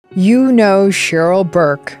You know Cheryl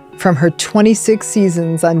Burke from her 26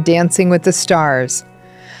 seasons on Dancing with the Stars.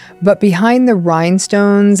 But behind the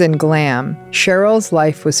rhinestones and glam, Cheryl's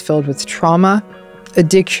life was filled with trauma,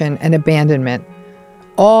 addiction, and abandonment.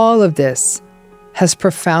 All of this has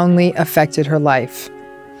profoundly affected her life.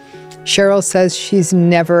 Cheryl says she's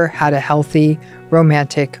never had a healthy,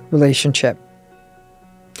 romantic relationship.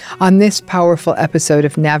 On this powerful episode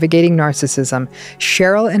of Navigating Narcissism,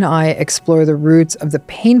 Cheryl and I explore the roots of the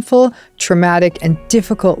painful, traumatic, and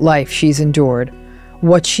difficult life she's endured,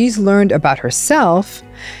 what she's learned about herself,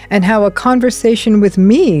 and how a conversation with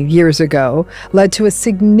me years ago led to a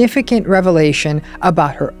significant revelation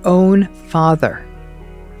about her own father.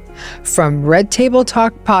 From Red Table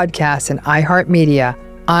Talk Podcast and iHeartRadio,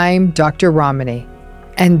 I'm Dr. Ramani,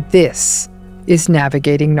 and this is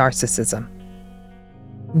Navigating Narcissism.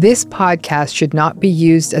 This podcast should not be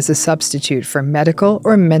used as a substitute for medical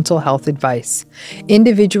or mental health advice.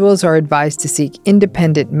 Individuals are advised to seek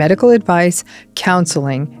independent medical advice,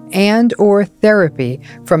 counseling, and/or therapy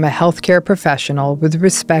from a healthcare professional with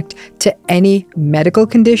respect to any medical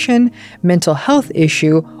condition, mental health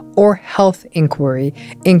issue, or health inquiry,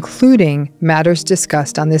 including matters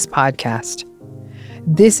discussed on this podcast.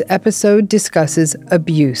 This episode discusses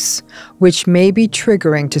abuse, which may be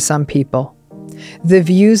triggering to some people. The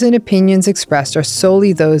views and opinions expressed are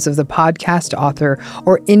solely those of the podcast author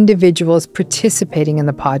or individuals participating in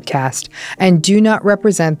the podcast and do not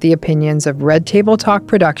represent the opinions of Red Table Talk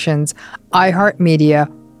Productions,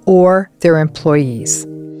 iHeartRadio, or their employees.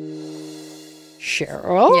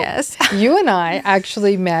 Cheryl? Yes. You and I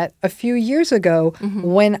actually met a few years ago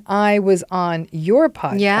when I was on your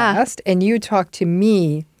podcast and you talked to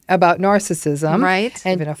me about narcissism. Right.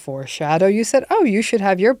 And in a foreshadow, you said, oh, you should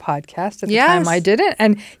have your podcast at the time I didn't.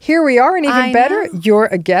 And here we are, and even better, you're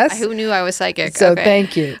a guest. Who knew I was psychic? So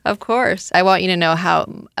thank you. Of course. I want you to know how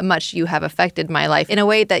much you have affected my life in a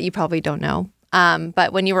way that you probably don't know.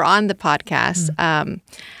 But when you were on the podcast,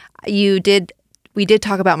 we did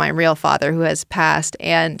talk about my real father who has passed.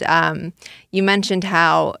 And you mentioned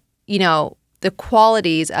how, the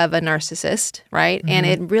qualities of a narcissist, right? And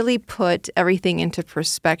it really put everything into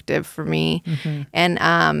perspective for me.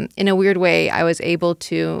 And in a weird way, I was able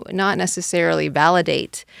to not necessarily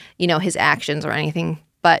validate, his actions or anything,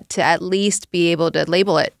 but to at least be able to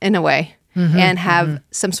label it in a way and have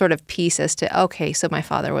some sort of peace as to, okay, so my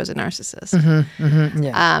father was a narcissist.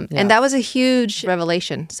 And that was a huge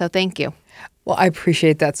revelation. So thank you. Well, I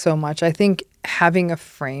appreciate that so much. I think having a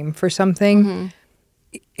frame for something,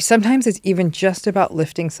 sometimes it's even just about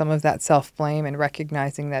lifting some of that self-blame and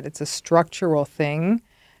recognizing that it's a structural thing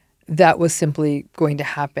that was simply going to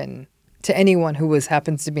happen to anyone who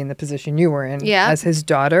happens to be in the position you were in as his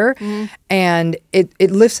daughter. And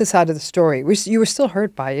it lifts us out of the story. You were still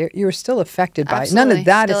hurt by it. You were still affected by it. None of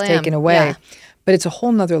that is taken away. But it's a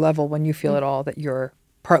whole nother level when you feel at all that you're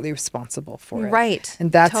partly responsible for it. Right.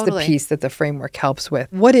 And that's the piece that the framework helps with.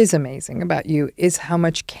 What is amazing about you is how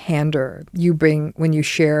much candor you bring when you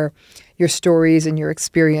share your stories and your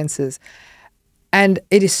experiences. And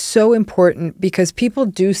it is so important because people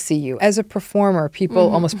do see you. As a performer,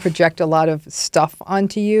 people almost project a lot of stuff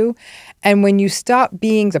onto you. And when you stop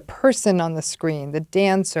being the person on the screen, the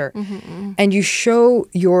dancer, and you show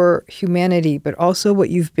your humanity, but also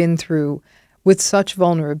what you've been through with such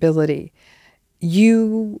vulnerability,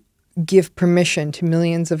 you give permission to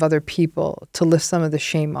millions of other people to lift some of the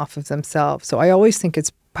shame off of themselves. So I always think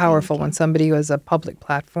it's powerful when somebody who has a public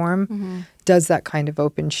platform does that kind of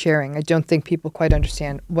open sharing. I don't think people quite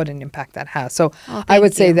understand what an impact that has. So I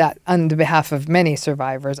would say that on the behalf of many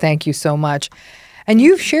survivors, thank you so much. And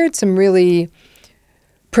you've shared some really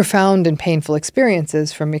profound and painful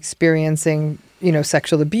experiences, from experiencing,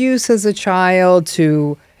 sexual abuse as a child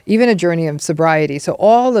to even a journey of sobriety. So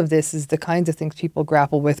all of this is the kinds of things people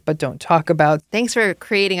grapple with but don't talk about. Thanks for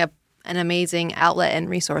creating an amazing outlet and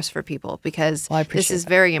resource for people, because this is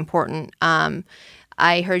very important.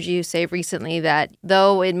 I heard you say recently that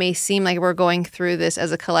though it may seem like we're going through this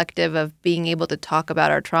as a collective of being able to talk about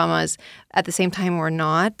our traumas, at the same time we're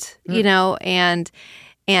not,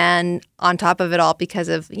 and on top of it all, because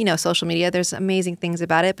of, social media, there's amazing things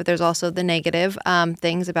about it, but there's also the negative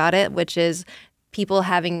things about it, which is people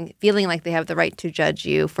feeling like they have the right to judge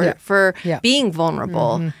you for being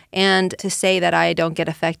vulnerable. And to say that I don't get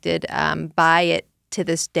affected by it to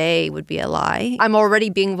this day would be a lie. I'm already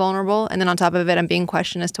being vulnerable, and then on top of it, I'm being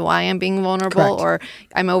questioned as to why I'm being vulnerable or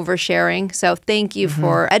I'm oversharing. So thank you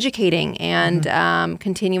for educating and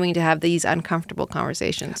continuing to have these uncomfortable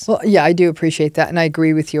conversations. Well, yeah, I do appreciate that, and I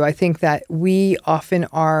agree with you. I think that we often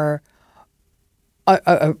are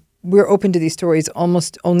we're open to these stories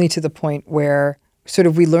almost only to the point where sort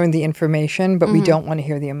of we learn the information, but we don't want to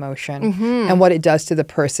hear the emotion and what it does to the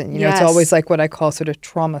person. You know, it's always like what I call sort of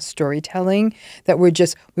trauma storytelling, that we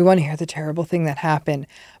want to hear the terrible thing that happened.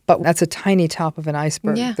 But that's a tiny top of an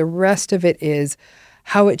iceberg. Yeah. The rest of it is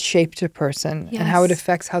how it shaped a person and how it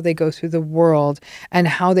affects how they go through the world and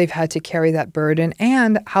how they've had to carry that burden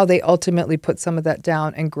and how they ultimately put some of that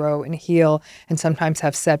down and grow and heal and sometimes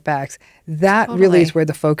have setbacks. That really is where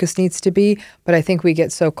the focus needs to be. But I think we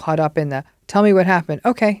get so caught up in the, tell me what happened.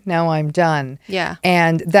 Okay, now I'm done. Yeah.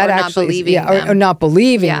 And that or actually not believing them. or not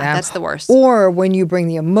believing them. Yeah, that's the worst. Or when you bring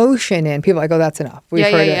the emotion in, people are like, oh, that's enough. We've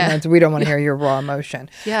heard it. And we don't want to hear your raw emotion.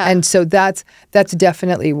 Yeah. And so that's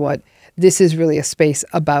definitely what this is really a space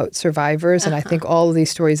about survivors. And I think all of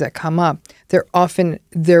these stories that come up,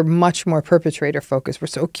 they're much more perpetrator focused. We're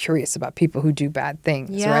so curious about people who do bad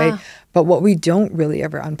things, right? But what we don't really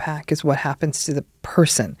ever unpack is what happens to the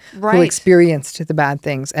person who experienced the bad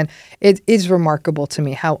things. And it is remarkable to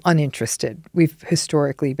me how uninterested we've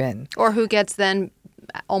historically been. Or who gets then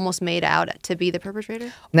almost made out to be the perpetrator.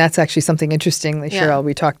 And that's actually something interestingly, Cheryl,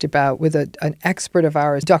 we talked about with an expert of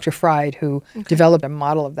ours, Dr. Fried, who developed a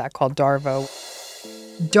model of that called DARVO.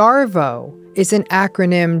 DARVO is an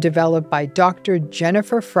acronym developed by Dr.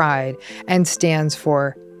 Jennifer Fried and stands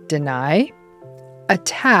for Deny,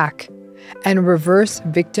 Attack, and Reverse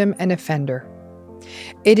Victim and Offender.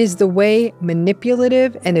 It is the way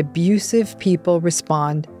manipulative and abusive people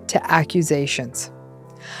respond to accusations.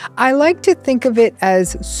 I like to think of it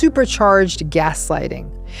as supercharged gaslighting.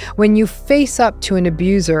 When you face up to an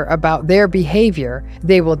abuser about their behavior,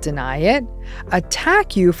 they will deny it,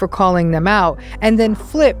 attack you for calling them out, and then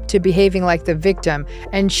flip to behaving like the victim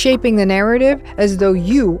and shaping the narrative as though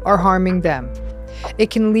you are harming them.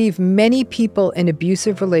 It can leave many people in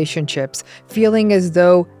abusive relationships feeling as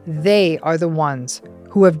though they are the ones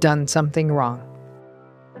who have done something wrong.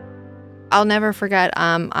 I'll never forget,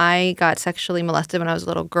 I got sexually molested when I was a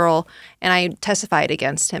little girl, and I testified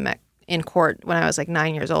against him in court when I was like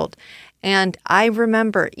 9 years old. And I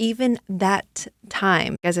remember even that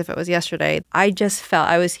time, as if it was yesterday, I just felt,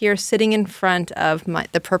 I was here sitting in front of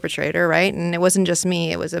the perpetrator, right? And it wasn't just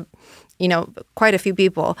me, it was quite a few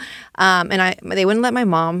people. And they wouldn't let my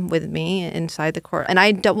mom with me inside the court. And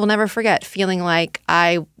I will never forget feeling like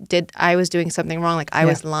I was doing something wrong, like I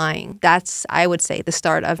was lying. That's, I would say, the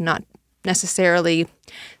start of not necessarily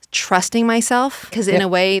trusting myself, because in a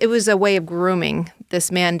way, it was a way of grooming.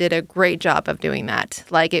 This man did a great job of doing that.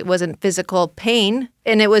 Like, it wasn't physical pain.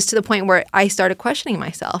 And it was to the point where I started questioning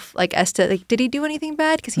myself, like, as to, like, did he do anything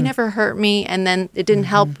bad? Because he never hurt me. And then it didn't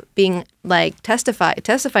help being, like,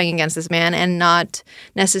 testifying against this man and not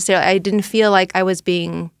necessarily, I didn't feel like I was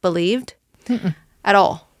being believed at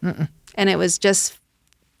all. And it was just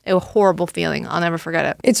a horrible feeling. I'll never forget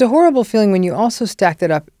it. It's a horrible feeling when you also stack that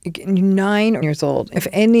up. 9 years old. If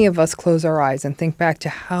any of us close our eyes and think back to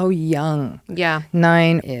how young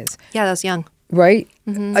 9 is. Yeah, that's young. Right?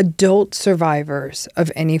 Adult survivors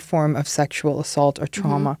of any form of sexual assault or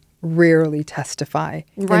trauma rarely testify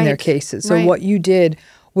in their cases. So what you did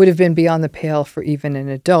would have been beyond the pale for even an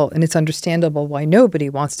adult. And it's understandable why nobody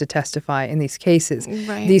wants to testify in these cases.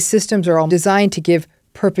 These systems are all designed to give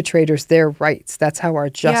perpetrators their rights. That's how our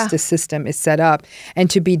justice system is set up. And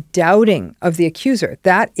to be doubting of the accuser,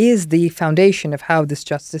 that is the foundation of how this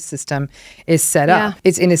justice system is set up.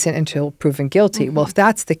 It's innocent until proven guilty. Well, if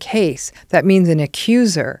that's the case, that means an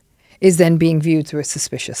accuser is then being viewed through a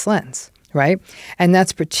suspicious lens. Right? And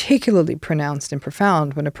that's particularly pronounced and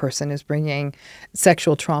profound when a person is bringing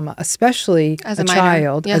sexual trauma, especially as a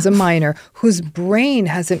child, as a minor, whose brain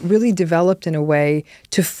hasn't really developed in a way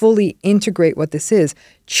to fully integrate what this is.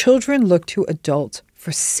 Children look to adults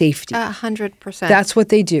for safety. 100%. That's what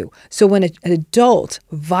they do. So when an adult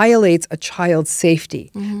violates a child's safety,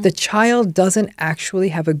 the child doesn't actually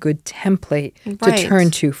have a good template to turn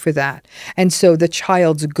to for that. And so the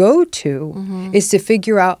child's go-to is to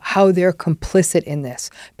figure out how they're complicit in this,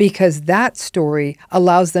 because that story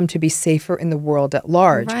allows them to be safer in the world at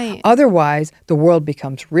large. Otherwise, the world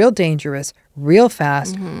becomes real dangerous, real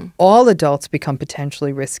fast. All adults become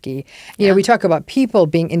potentially risky. You know, we talk about people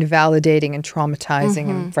being invalidating and traumatizing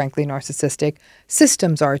and frankly narcissistic.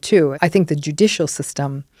 Systems are too. I think the judicial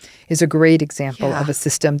system is a great example of a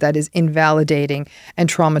system that is invalidating and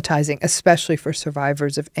traumatizing, especially for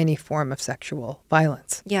survivors of any form of sexual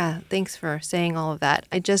violence. Yeah, thanks for saying all of that.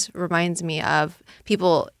 It just reminds me of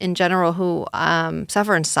people in general who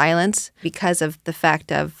suffer in silence because of the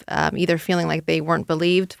fact of either feeling like they weren't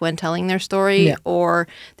believed when telling their story, or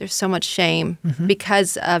there's so much shame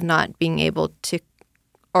because of not being able to,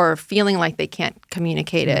 or feeling like they can't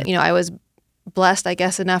communicate it. You know, I was blessed, I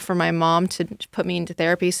guess, enough for my mom to put me into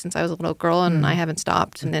therapy since I was a little girl, and I haven't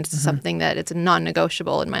stopped. And it's something that it's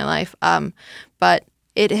non-negotiable in my life. But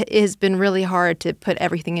it has been really hard to put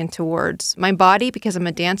everything into words. My body, because I'm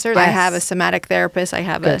a dancer, I have a somatic therapist, I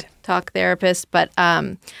have a talk therapist, but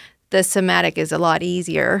the somatic is a lot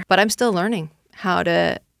easier. But I'm still learning how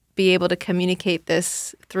to be able to communicate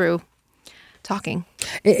this through talking.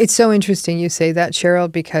 It's so interesting you say that,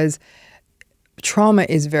 Cheryl, because trauma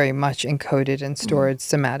is very much encoded and stored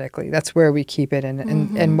somatically. That's where we keep it.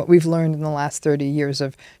 And what we've learned in the last 30 years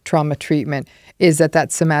of trauma treatment is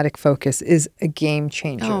that somatic focus is a game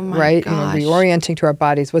changer, right? Gosh. Reorienting to our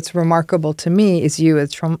bodies. What's remarkable to me is you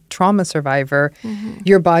as trauma survivor,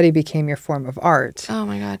 your body became your form of art. Oh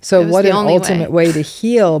my God. So what an ultimate way to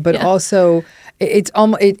heal, but also it's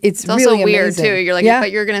really also weird amazing. too. You're like, but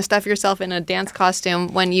you're going to stuff yourself in a dance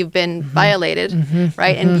costume when you've been violated,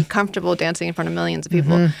 right? And be comfortable dancing in front of millions of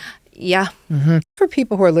people. Yeah. For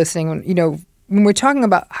people who are listening, when we're talking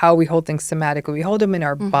about how we hold things somatically, we hold them in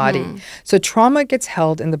our body. So trauma gets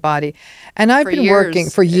held in the body. And I've been working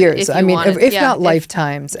for years. I mean, if not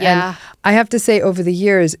lifetimes. And I have to say, over the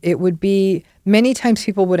years, it would be many times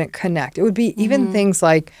people wouldn't connect. It would be even things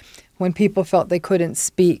like when people felt they couldn't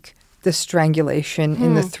speak, the strangulation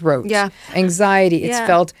in the throat. Anxiety, it's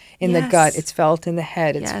felt in the gut, it's felt in the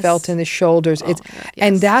head, it's felt in the shoulders.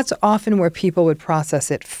 And that's often where people would process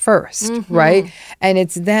it first, right? And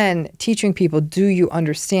it's then teaching people, do you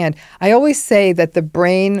understand? I always say that the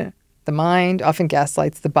brain, the mind often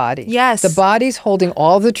gaslights the body. The body's holding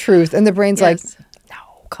all the truth, and the brain's like,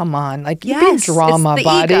 come on, like you've been drama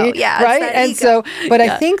body, right? And so, but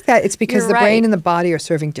I think that it's because the brain and the body are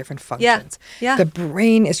serving different functions. The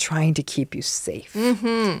brain is trying to keep you safe,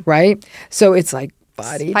 right? So it's like,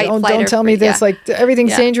 body, don't tell me this, like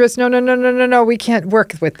everything's dangerous. No, we can't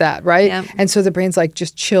work with that, right? And so the brain's like,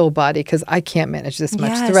 just chill, body, because I can't manage this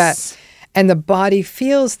much threat. And the body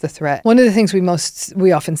feels the threat. One of the things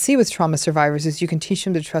we often see with trauma survivors is you can teach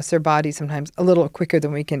them to trust their body sometimes a little quicker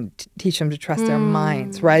than we can teach them to trust their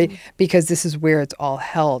minds, right? Because this is where it's all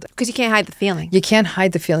held. Because you can't hide the feeling. You can't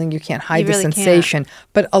hide the feeling. You can't hide the sensation.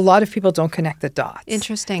 But a lot of people don't connect the dots.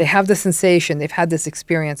 Interesting. They have the sensation. They've had this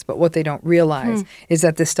experience. But what they don't realize is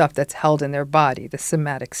that the stuff that's held in their body, the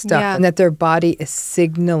somatic stuff, and that their body is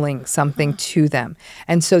signaling something to them.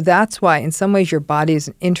 And so that's why in some ways your body is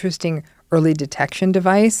an interesting early detection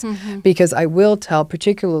device, because I will tell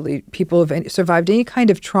particularly people who have survived any kind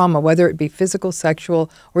of trauma, whether it be physical, sexual,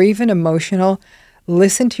 or even emotional,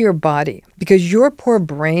 listen to your body, because your poor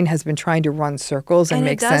brain has been trying to run circles and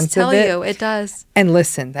make sense of it. It does. And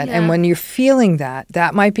listen, and when you're feeling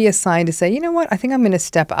that might be a sign to say, you know what, I think I'm going to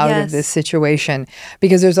step out of this situation,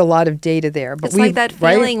 because there's a lot of data there. But it's like that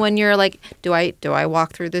feeling when you're like, do I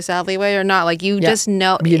walk through this alleyway or not? Like you just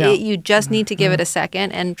know, you just need to give it a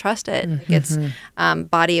second and trust it. It's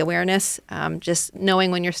body awareness, just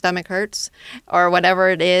knowing when your stomach hurts or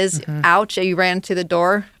whatever it is. Ouch, you ran to the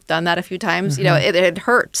door. Done that a few times. It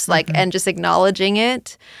hurts, and just acknowledging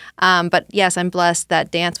it. But yes, I'm blessed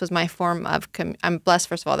that dance was my form of. I'm blessed,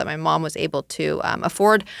 first of all, that my mom was able to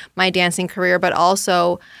afford my dancing career, but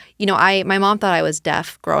also, my mom thought I was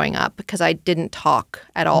deaf growing up because I didn't talk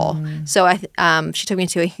at all. So she took me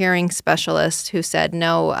to a hearing specialist who said,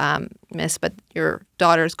 "No, miss, but your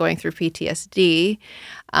daughter's going through PTSD,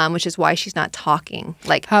 which is why she's not talking."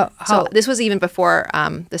 So this was even before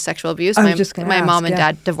the sexual abuse. My mom and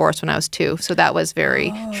dad divorced when I was 2, so that was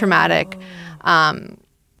very traumatic.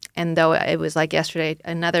 And though it was like yesterday,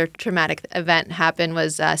 another traumatic event happened,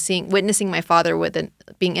 was witnessing my father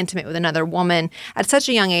being intimate with another woman at such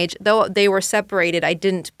a young age. Though they were separated, I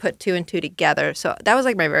didn't put 2 and 2 together. So that was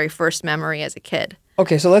like my very first memory as a kid.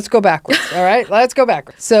 Okay, so let's go backwards. All right, let's go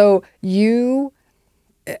backwards. So you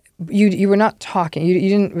were not talking. You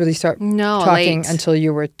didn't really start talking until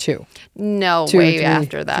you were 2. No, 2, way 3,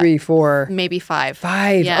 after that. 3, 4, maybe 5.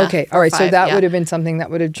 5. Yeah, okay, all right. 5, so that would have been something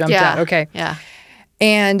that would have jumped out. Okay. Yeah.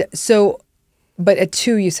 And so, but at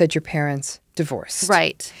 2, you said your parents divorced.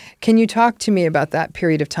 Right. Can you talk to me about that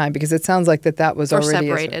period of time? Because it sounds like that was already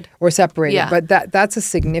separated. Or separated. Yeah. But that's a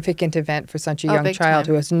significant event for such a young child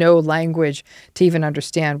who has no language to even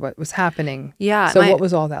understand what was happening. Yeah. So what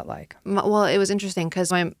was all that like? Well, it was interesting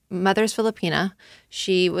because my mother's Filipina.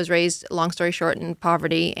 She was raised, long story short, in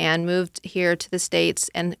poverty and moved here to the States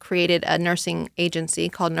and created a nursing agency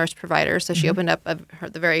called Nurse Provider. So she opened up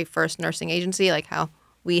the very first nursing agency, like how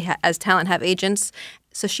we as talent have agents.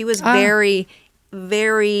 So she was very,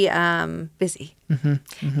 very busy.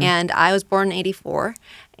 And I was born in 1984,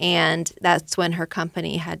 and that's when her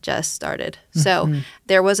company had just started. So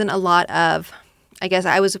there wasn't a lot of, I guess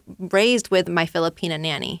I was raised with my Filipina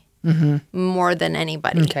nanny. more than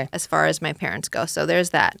anybody as far as my parents go. So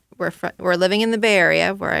there's that. We're living in the Bay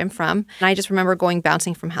Area where I'm from. And I just remember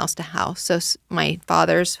bouncing from house to house. So my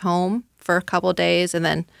father's home for a couple of days and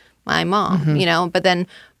then my mom, you know, but then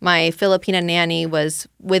my Filipina nanny was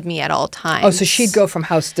with me at all times. Oh, so she'd go from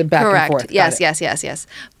house to back and forth. Yes.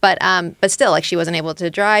 But still, like, she wasn't able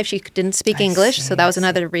to drive. She didn't speak English. So that was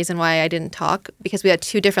another reason why I didn't talk, because we had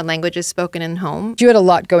 2 different languages spoken in home. You had a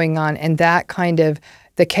lot going on, and that kind of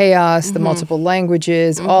the chaos, the multiple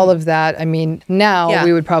languages, all of that. I mean, now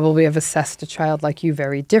we would probably have assessed a child like you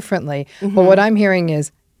very differently. But what I'm hearing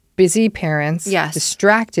is busy parents,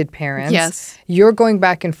 distracted parents. You're going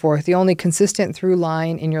back and forth. The only consistent through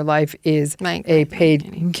line in your life is a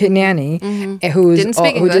paid nanny who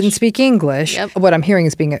didn't speak English. What I'm hearing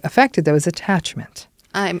is being affected, though, is attachment.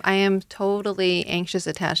 I am totally anxious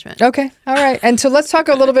attachment. Okay. All right. And so let's talk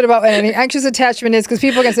a little bit about what anxious attachment is, because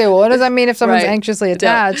people can say, well, what does that mean if someone's anxiously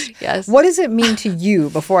attached? Yes. What does it mean to you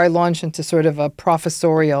before I launch into sort of a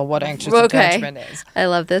professorial what anxious attachment is? I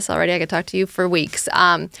love this already. I could talk to you for weeks.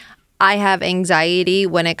 I have anxiety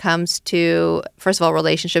when it comes to, first of all,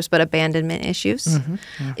 relationships, but abandonment issues.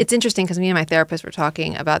 It's interesting because me and my therapist were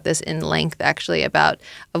talking about this in length, actually, about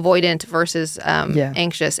avoidant versus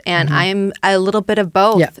anxious. And I'm a little bit of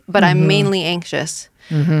both, but I'm mainly anxious.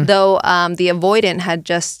 Though the avoidant had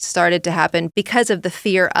just started to happen because of the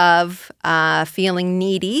fear of feeling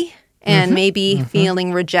needy and maybe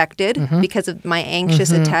feeling rejected because of my anxious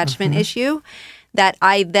attachment issue, that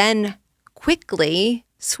I then quickly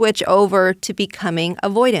switch over to becoming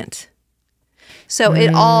avoidant. So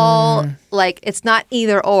it all, like, it's not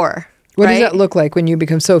either or. What does that look like when you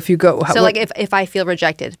become, so if you go... like if I feel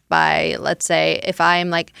rejected by, let's say, if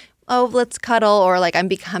I'm like, oh, let's cuddle, or like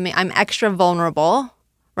I'm extra vulnerable,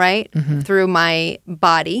 right, through my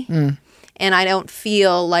body, and I don't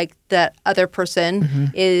feel like that other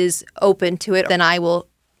person is open to it, then I will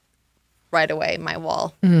right away, my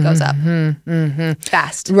wall goes up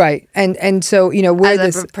fast. Right. And so, you know, where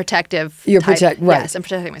as this... a protective You're type, right. Yes, I'm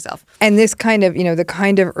protecting myself. And this kind of, you know, the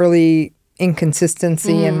kind of early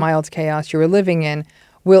inconsistency and mild chaos you were living in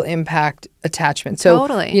will impact attachment.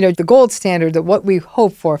 So, you know, the gold standard, that what we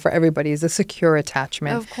hope for everybody is a secure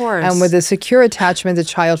attachment. Of course. And with a secure attachment, the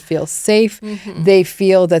child feels safe. They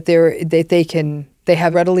feel that they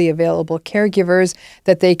have readily available caregivers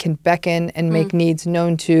that they can beckon and make needs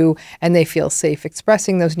known to, and they feel safe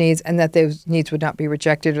expressing those needs, and that those needs would not be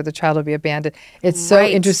rejected or the child will be abandoned. It's so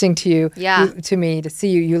interesting to me to see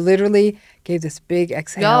you. You literally gave this big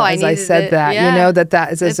exhale as I said that. You know,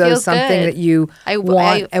 that is as though something that you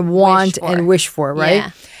want and wish for, right?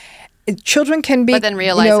 Yeah. Children can be... But then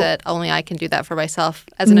realize that only I can do that for myself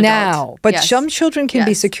as an adult. But some children can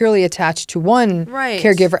be securely attached to one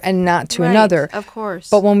caregiver and not to another. Of course.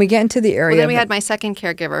 But when we get into the area... Well, then we had my second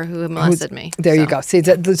caregiver who molested me. There you go. See,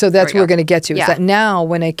 so that's where we're going to get to. Is that now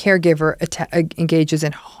when a caregiver engages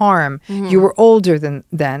in harm, you were older than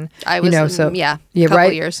then. I was, a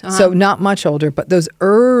couple years. So not much older, but those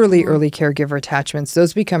early caregiver attachments,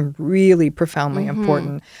 those become really profoundly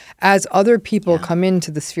important. As other people come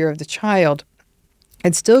into the sphere of the child,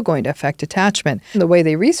 it's still going to affect attachment. And the way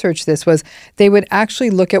they researched this was they would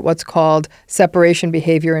actually look at what's called separation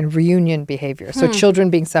behavior and reunion behavior. So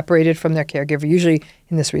children being separated from their caregiver, usually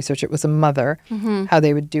in this research it was a mother, how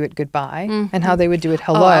they would do it goodbye and how they would do it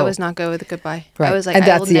hello. Oh, I was not good with the goodbye. Right. I was like,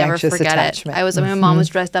 I will never forget it. I was, my mom was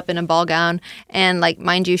dressed up in a ball gown, and like,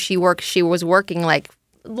 mind you, she was working like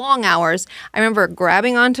long hours. I remember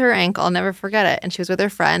grabbing onto her ankle. I'll never forget it. And she was with her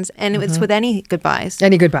friends. And it's with any goodbyes.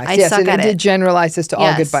 Any goodbyes. I suck at it. It generalizes to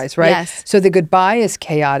all goodbyes, right? Yes. So the goodbye is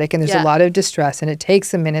chaotic and there's a lot of distress, and it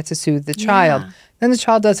takes a minute to soothe the child. Then the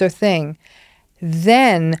child does their thing.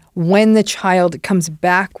 Then when the child comes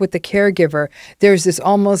back with the caregiver, there's this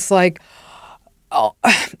almost like a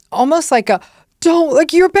don't,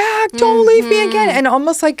 like, you're back, don't leave me again. And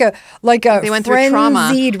almost like a they went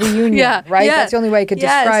frenzied reunion, right? That's the only way I could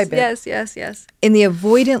describe it. Yes. In the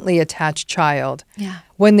avoidantly attached child,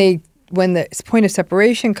 when the point of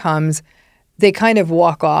separation comes, they kind of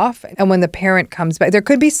walk off. And when the parent comes back, there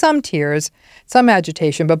could be some tears, some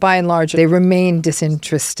agitation, but by and large, they remain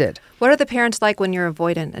disinterested. What are the parents like when you're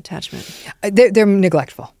avoidant attachment? They're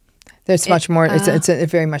neglectful. There's much more, it's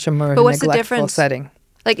very much a more neglectful setting.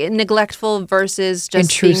 Like neglectful versus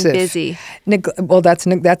just intrusive. Being busy. Well, that's a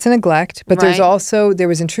neglect, but there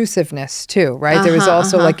was intrusiveness too, right? There was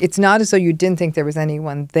also like, it's not as though you didn't think there was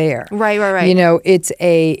anyone there. Right. You know, it's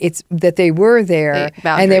that they were there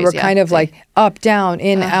and they were kind of like up, down,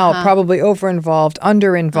 in, out, probably over-involved,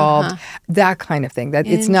 under-involved, that kind of thing. That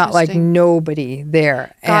it's not like nobody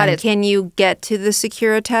there. Got it. Can you get to the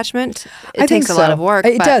secure attachment? It I takes think a lot of work.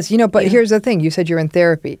 It does, but here's the thing. You said you're in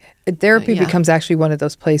therapy. Therapy becomes actually one of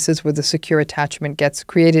those places where the secure attachment gets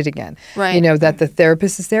created again. Right. That the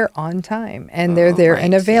therapist is there on time and they're there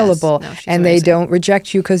and available and they don't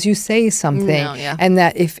reject you because you say something. And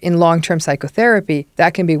that if in long-term psychotherapy,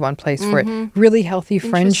 that can be one place for it. Really healthy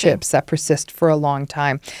friendships that persist for a long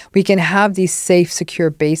time. We can have these safe, secure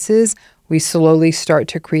bases we slowly start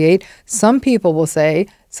to create. Some people will say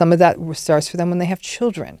some of that starts for them when they have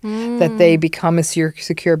children, that they become a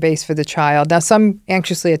secure base for the child. Now, some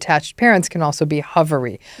anxiously attached parents can also be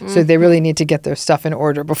hovery. So they really need to get their stuff in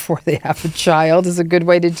order before they have a child is a good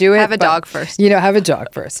way to do it. Have a dog first. Have a dog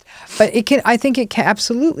first. But I think it can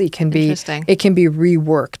absolutely can be, it can be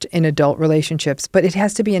reworked in adult relationships, but it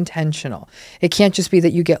has to be intentional. It can't just be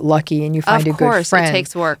that you get lucky and you find a good friend. Of course, it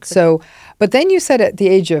takes work. So, but then you said at the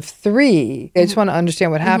age of 3, I just want to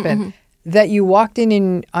understand what happened. That you walked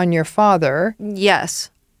in on your father.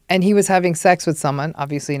 Yes. And he was having sex with someone,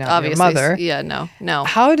 obviously not your mother. Yeah, no.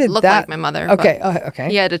 How did Looked that... like my mother. Okay, okay.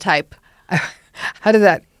 He had a type. How did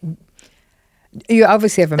that... You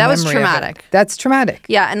obviously have a memory That was traumatic. That's traumatic.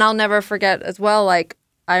 Yeah, and I'll never forget as well, like,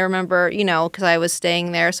 I remember, because I was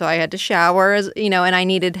staying there, so I had to shower, and I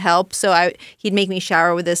needed help. So he'd make me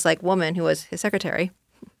shower with this, like, woman who was his secretary.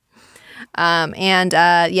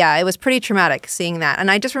 It was pretty traumatic seeing that. And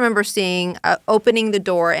I just remember opening the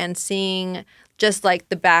door and seeing just like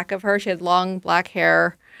the back of her. She had long black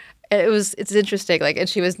hair. It's interesting. Like, and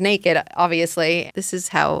she was naked, obviously. This is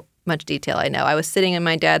how much detail I know. I was sitting in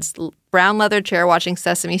my dad's brown leather chair watching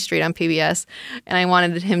Sesame Street on PBS, and I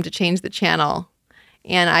wanted him to change the channel.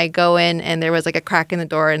 And I go in, and there was like a crack in the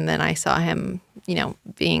door, and then I saw him,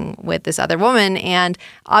 being with this other woman. And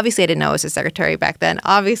obviously I didn't know it was his secretary back then.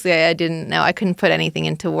 Obviously I didn't know. I couldn't put anything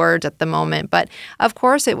into words at the moment. But of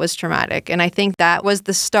course it was traumatic. And I think that was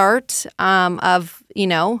the start of,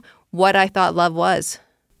 what I thought love was.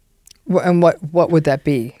 And what would that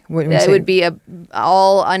be? It would be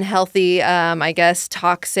all unhealthy,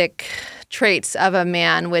 toxic traits of a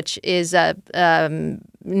man, which is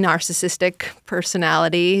narcissistic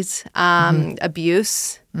personalities,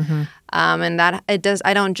 abuse. And that it does.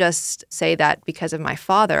 I don't just say that because of my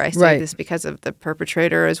father. I say this because of the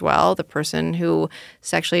perpetrator as well, the person who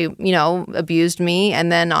sexually, abused me.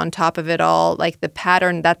 And then on top of it all, like the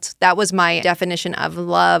pattern, that was my definition of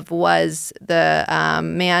love, was the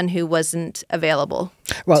man who wasn't available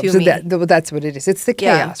to me. That's what it is. It's the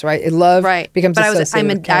chaos, right? Love becomes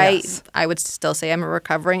associated with chaos. I would still say I'm a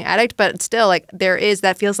recovering addict, but still, like,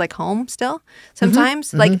 that feels like home still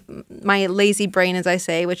sometimes. Like my lazy brain, as I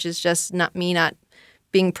say, which is just not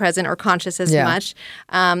being present or conscious as much.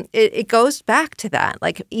 It goes back to that,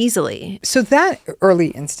 like, easily. So that early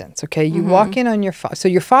instance, okay, you walk in on your father. So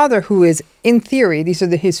your father, who is, in theory, these are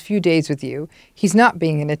his few days with you, he's not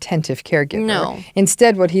being an attentive caregiver. No.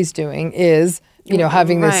 Instead, what he's doing is,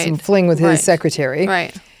 having this fling with his secretary.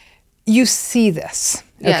 Right. You see this,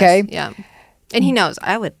 okay? Yes, yeah. And he knows.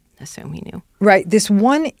 I would assume he knew. Right. This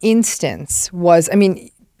one instance was,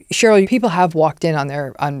 Cheryl, people have walked in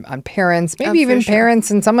on parents, maybe even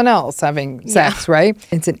parents and someone else having sex, right?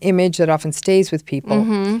 It's an image that often stays with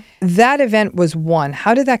people. That event was one.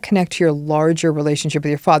 How did that connect to your larger relationship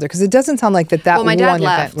with your father? Because it doesn't sound like that my dad one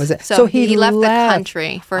left. Event was it. So he left the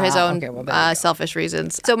country for his own selfish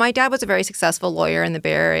reasons. So my dad was a very successful lawyer in the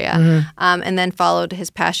Bay Area, and then followed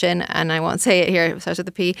his passion, and I won't say it here, it starts with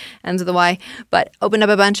a P, ends with a Y, but opened up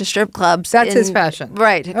a bunch of strip clubs. That's his passion.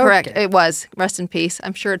 Right, correct. It was. Rest in peace.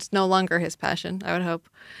 I'm sure it's no longer his passion, I would hope.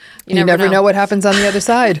 You never know what happens on the other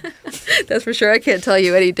side. That's for sure. I can't tell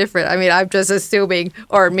you any different. I'm just assuming,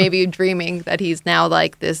 or maybe dreaming, that he's now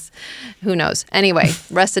like this. Who knows? Anyway,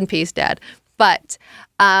 rest in peace, Dad. But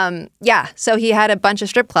so he had a bunch of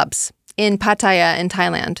strip clubs in Pattaya in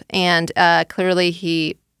Thailand, and clearly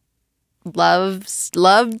he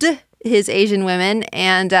loved his Asian women,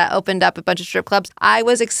 and opened up a bunch of strip clubs. I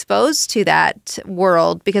was exposed to that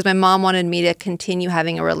world because my mom wanted me to continue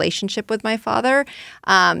having a relationship with my father.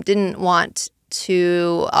 Didn't want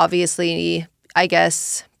to, obviously, I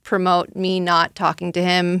guess, promote me not talking to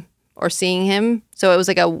him or seeing him. So it was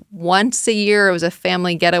like once a year, it was a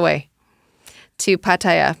family getaway to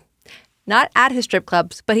Pattaya. Not at his strip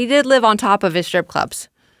clubs, but he did live on top of his strip clubs,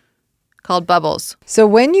 called Bubbles. So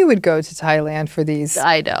when you would go to Thailand for these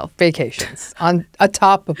vacations on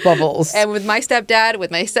atop of Bubbles. And with my stepdad,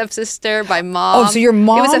 with my stepsister, my mom. Oh, so your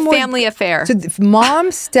mom... It was a family affair. So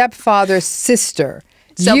mom, stepfather, sister.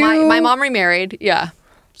 So my mom remarried, yeah.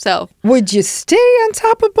 So would you stay on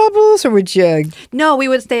top of Bubbles, or would you? No, we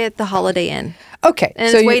would stay at the Holiday Inn. Okay,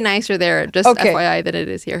 and it's way nicer there, just FYI, than it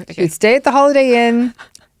is here. Okay. You'd stay at the Holiday Inn,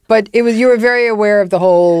 but you were very aware of the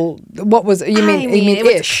whole. What was you mean? It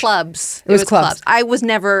was clubs. It was clubs. I was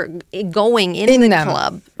never going in the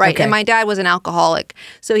club, right? Okay. And my dad was an alcoholic,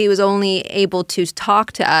 so he was only able to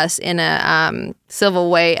talk to us in a civil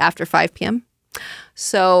way after 5 p.m.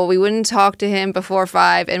 So we wouldn't talk to him before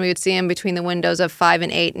 5, and we would see him between the windows of 5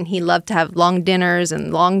 and 8, and he loved to have long dinners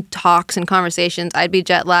and long talks and conversations. I'd be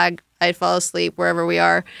jet lagged. I'd fall asleep wherever we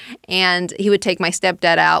are. And he would take my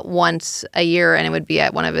stepdad out once a year, and it would be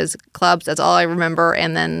at one of his clubs. That's all I remember.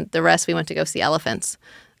 And then the rest, we went to go see elephants.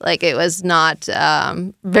 Like, it was not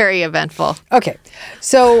very eventful. Okay.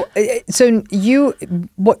 So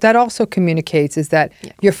what that also communicates is that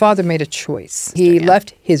your father made a choice. He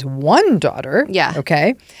left his one daughter,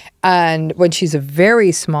 okay, and when she's a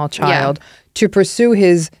very small child, to pursue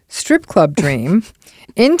his strip club dream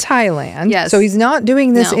in Thailand. Yes. So he's not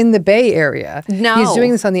doing this in the Bay Area. No. He's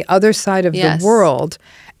doing this on the other side of the world,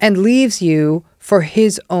 and leaves you for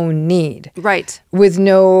his own need. Right. With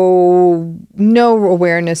no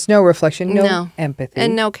awareness, no reflection, no empathy.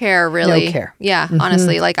 And no care, really. No care. Yeah,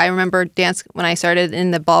 honestly. Like, I remember when I started in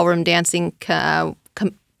the ballroom dancing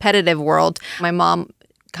competitive world, my mom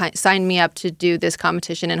signed me up to do this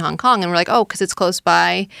competition in Hong Kong. And we're like, oh, because it's close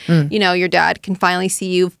by. You know, your dad can finally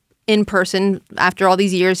see you in person. After all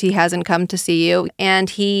these years, he hasn't come to see you.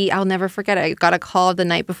 And I'll never forget it. I got a call the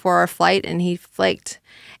night before our flight, and he flaked.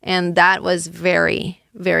 And that was very,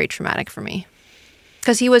 very traumatic for me,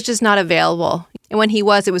 because he was just not available. And when he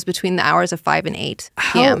was, it was between the hours of 5 and 8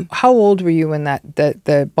 p.m. How old were you when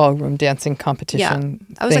the ballroom dancing competition?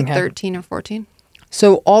 I was like 13 or 14.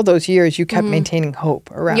 So all those years, you kept maintaining hope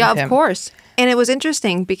around him. Yeah, of course. And it was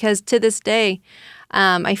interesting, because to this day,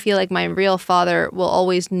 I feel like my real father will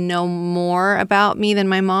always know more about me than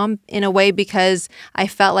my mom, in a way, because I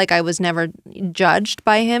felt like I was never judged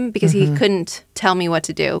by him, because he couldn't tell me what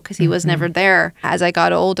to do, because he was never there. As I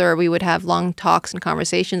got older, we would have long talks and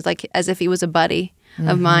conversations, like as if he was a buddy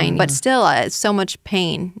of mine. But still, so much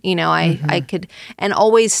pain, you know, I could, and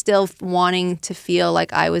always still wanting to feel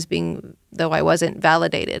like I was being, though I wasn't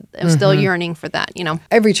validated. I'm still yearning for that, you know.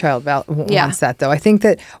 Every child wants that, though. I think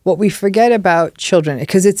that what we forget about children,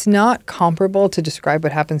 because it's not comparable to describe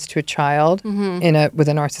what happens to a child with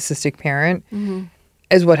a narcissistic parent,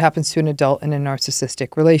 as what happens to an adult in a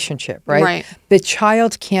narcissistic relationship, right? The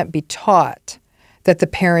child can't be taught that the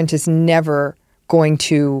parent is never going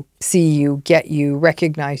to see you, get you,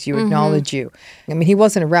 recognize you, acknowledge you. I mean, he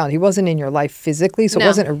wasn't around. He wasn't in your life physically, so it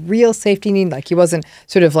wasn't a real safety need. Like, he wasn't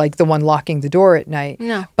sort of like the one locking the door at night.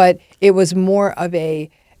 No. But it was more of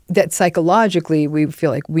that psychologically we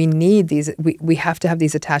feel like we need these, we have to have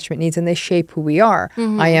these attachment needs, and they shape who we are.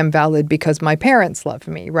 I am valid because my parents love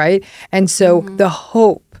me, right? And so the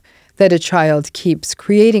hope that a child keeps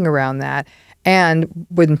creating around that, and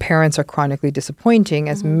when parents are chronically disappointing,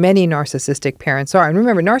 as many narcissistic parents are. And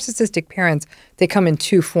remember, narcissistic parents, they come in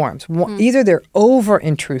two forms. Either they're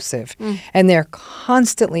over-intrusive and they're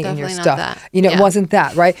constantly in your stuff. You know, it wasn't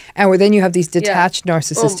that, right? And then you have these detached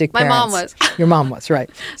narcissistic parents. My mom was. Your mom was,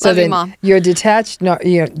 right. So Love then you, Mom. You're a detached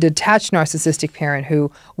narcissistic parent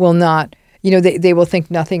who will not, you know, they will think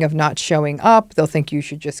nothing of not showing up. They'll think you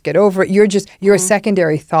should just get over it. You're a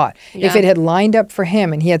secondary thought. Yeah. If it had lined up for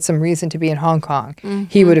him and he had some reason to be in Hong Kong,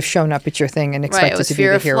 he would have shown up at your thing and expected to be the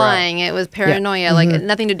hero. It was fear of flying. It was paranoia, like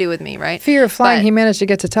nothing to do with me, right? Fear of flying. He managed to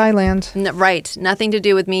get to Thailand. Right. Nothing to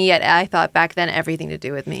do with me, yet I thought back then everything to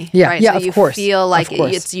do with me. Yeah, right? yeah, so of course. You feel like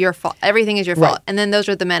it's your fault. Everything is your fault. And then those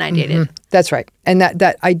are the men I dated. That's right. And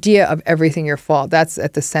that idea of everything your fault, that's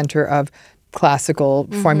at the center of classical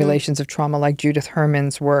formulations of trauma, like Judith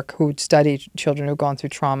Herman's work, who studied children who've gone through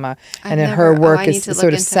trauma. And in her work is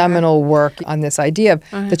sort of seminal work on this idea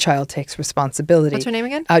of the child takes responsibility. What's her name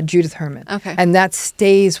again? Judith Herman. Okay. And that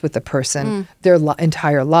stays with the person their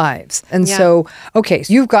entire lives. And so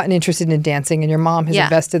you've gotten interested in dancing, and your mom has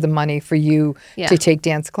invested the money for you to take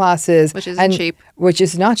dance classes. Which isn't cheap. Which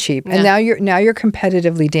is not cheap. And now you're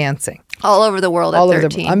competitively dancing. All over the world at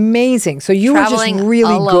 13. Amazing. So you Traveling were just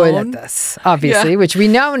really alone. good at this, obviously, which we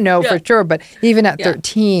now know for sure, but even at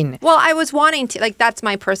 13. Well, I was wanting to, like, that's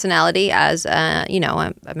my personality as, you know,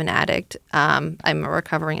 I'm an addict. I'm a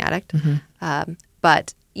recovering addict.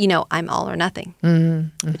 But, you know, I'm all or nothing,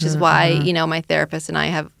 which is why, you know, my therapist and I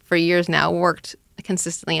have for years now worked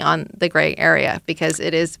consistently on the gray area, because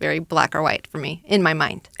it is very black or white for me in my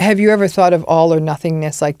mind. Have you ever thought of all or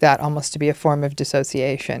nothingness like that almost to be a form of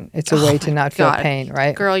dissociation? It's a way to not feel pain,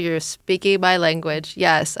 right? Girl, you're speaking my language.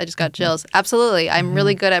 Yes, I just got chills. Absolutely. I'm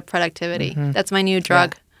really good at productivity. That's my new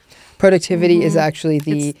drug. Productivity is actually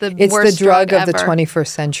the worst drug of the ever. 21st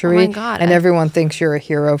century. Oh my God. And everyone thinks you're a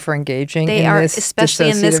hero for engaging They in are, this especially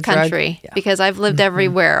in this dissociative drug. country, Yeah. because I've lived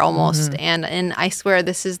everywhere almost, and I swear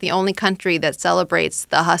this is the only country that celebrates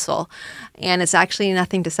the hustle, and it's actually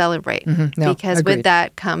nothing to celebrate, No, because agreed. with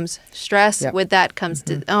that comes stress. Yep. With that comes,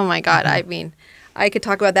 oh my God, I mean, I could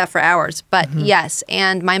talk about that for hours, but yes,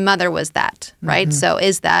 and my mother was that, right? So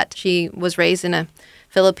she was raised in a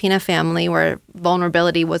Filipina family where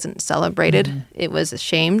vulnerability wasn't celebrated. It was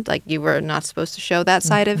shamed, like you were not supposed to show that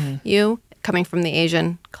side of you, coming from the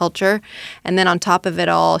Asian culture. And then on top of it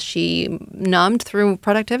all, she numbed through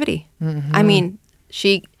productivity. I mean,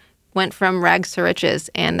 she went from rags to riches,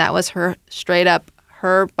 and that was her straight up,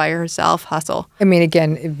 her by herself hustle. I mean,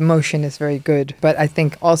 again, emotion is very good, but I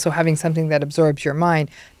think also having something that absorbs your mind,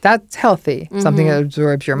 that's healthy, something that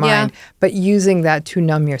absorbs your mind. But using that to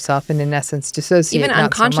numb yourself and, in essence, dissociate, Even not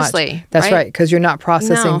unconsciously, so much. That's right, because you're not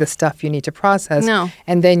processing No. the stuff you need to process. No.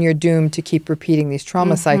 And then you're doomed to keep repeating these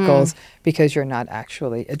trauma cycles because you're not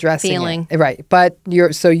actually addressing Feeling. it. Right. But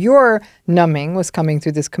your numbing was coming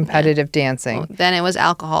through this competitive dancing. Then it was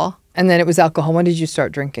alcohol And then it was alcohol. When did you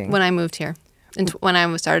start drinking? when I moved here. When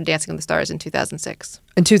I started Dancing with the Stars in 2006.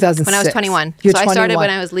 In 2006. When I was 21. You're So I 21. started when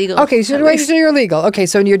I was legal. Okay, so you're legal. Okay,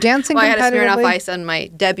 so you're dancing Well, I had a Smirnoff competitively? Ice on my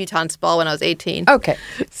debutante's ball when I was 18. Okay,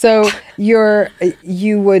 so you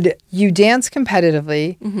dance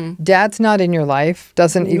competitively. Dad's not in your life.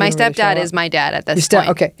 Doesn't even My really show stepdad up. is my dad at this Your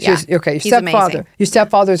point. okay, Yeah. okay. Your He's stepfather. amazing. Your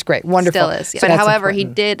stepfather is great. Wonderful. Still is. So But that's however, important.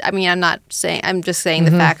 he did. I mean, I'm just saying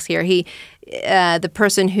the facts here. The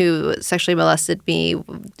person who sexually molested me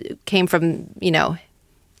came from,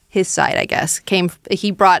 his side, I guess.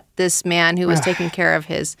 He brought this man who was taking care of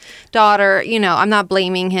his daughter. I'm not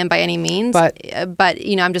blaming him by any means, but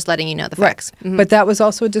I'm just letting you know the facts. But that was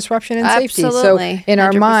also a disruption in safety. So Absolutely. in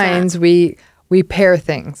our 100%. minds, we pair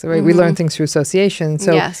things. Right? We learn things through association.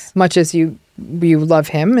 So Yes. much as you love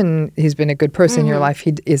him and he's been a good person in your life,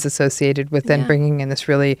 he is associated with then bringing in this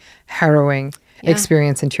really harrowing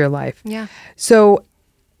experience into your life. Yeah. So,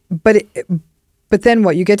 but then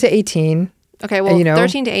what? You get to 18. Okay, well,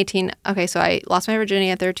 13 to 18. Okay, so I lost my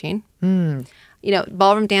virginity at 13.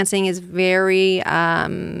 Ballroom dancing is very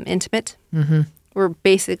intimate. We're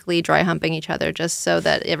basically dry humping each other just so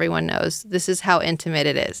that everyone knows this is how intimate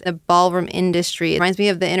it is. The ballroom industry reminds me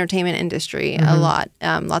of the entertainment industry a lot.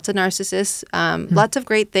 Lots of narcissists, lots of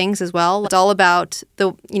great things as well. It's all about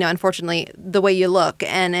unfortunately, the way you look.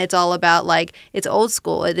 And it's all about it's old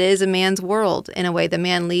school. It is a man's world in a way. The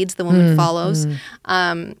man leads, the woman follows.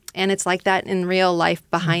 And it's like that in real life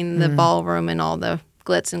behind the ballroom and all the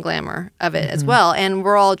glitz and glamour of it as well. And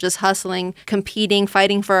we're all just hustling, competing,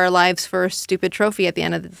 fighting for our lives for a stupid trophy at the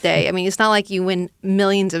end of the day. I mean, it's not like you win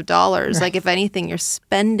millions of dollars. Right. Like, if anything, you're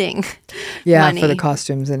spending money. For the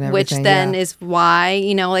costumes and everything. Which then is why,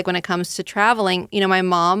 when it comes to traveling, my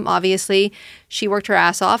mom, obviously, she worked her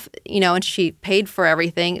ass off, and she paid for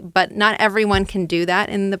everything. But not everyone can do that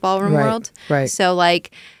in the ballroom world. Right. So,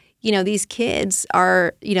 these kids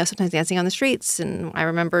are, sometimes dancing on the streets. And I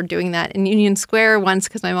remember doing that in Union Square once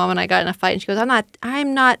because my mom and I got in a fight. And she goes,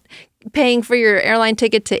 I'm not paying for your airline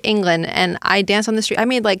ticket to England. And I danced on the street. I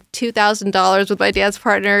made $2,000 with my dance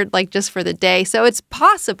partner, just for the day. So it's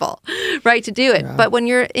possible, right, to do it. Yeah. But when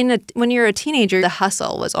you're a teenager, the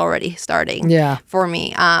hustle was already starting for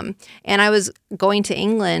me. And I was going to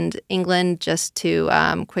England, just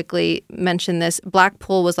to quickly mention this.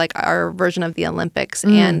 Blackpool was our version of the Olympics,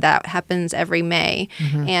 and that happens every May.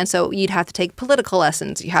 And so you'd have to take political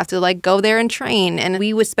lessons. You have to go there and train. And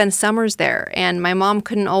we would spend summers there. And my mom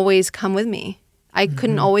couldn't always come with me. I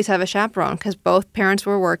couldn't always have a chaperone because both parents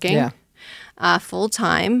were working full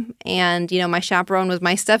time. And, my chaperone was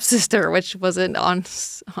my stepsister, which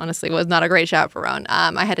honestly was not a great chaperone.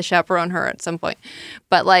 I had to chaperone her at some point.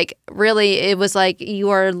 But really, it was you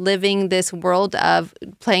are living this world of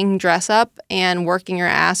playing dress up and working your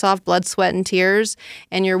ass off, blood, sweat, and tears.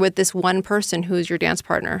 And you're with this one person who's your dance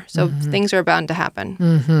partner. So things are bound to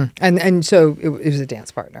happen. And so it was a dance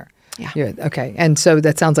partner. Yeah. Okay. And so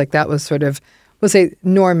that sounds like that was sort of, we'll say,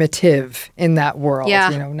 normative in that world. Yeah.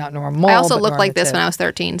 Not normal. I also but looked like this normative. when I was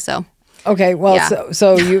 13, so. Okay. Well,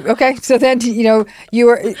 so you, okay. So then, you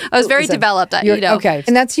were. I was very developed, Okay.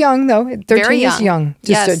 And that's young, though. 13 very is young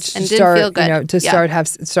to and start, didn't feel good.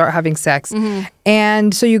 Start having sex.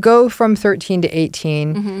 And so you go from 13 to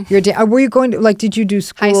 18. Were you going to, did you do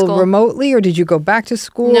school remotely, or did you go back to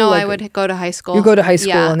school? No, I would go to high school. You go to high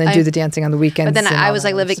school and then do the dancing on the weekends. But then I was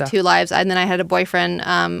that living stuff. two lives. And then I had a boyfriend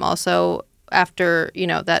also after,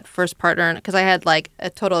 that first partner, because I had like a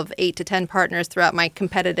total of 8 to 10 partners throughout my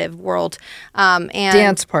competitive world. And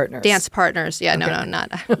Dance partners. Dance partners. Yeah, okay. No,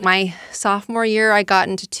 not. My sophomore year, I got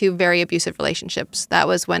into 2 very abusive relationships. That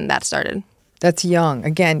was when that started. That's young.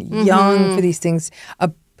 Again, young for these things.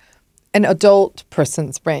 An adult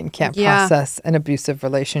person's brain can't process an abusive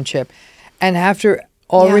relationship. And after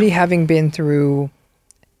already having been through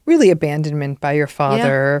really abandonment by your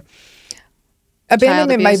father,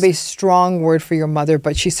 abandonment might be a strong word for your mother,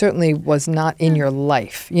 but she certainly was not in your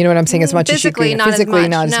life. You know what I'm saying? As much as she could. Physically,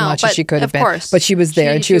 not as much as she could have been. Course. But she was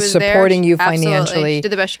there, and she was supporting you financially. She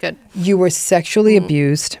did the best she could. You were sexually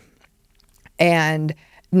abused, and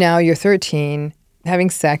now you're 13, having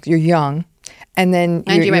sex. You're young. And then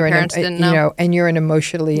my parents didn't know. And you're in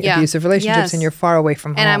emotionally abusive relationships, and you're far away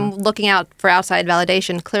from home. And I'm looking out for outside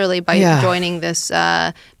validation clearly by joining this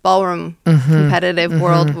ballroom competitive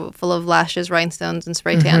world full of lashes, rhinestones, and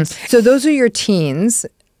spray tans. So those are your teens,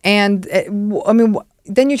 and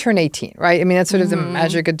then you turn 18, right? I mean, that's sort of the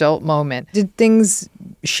magic adult moment. Did things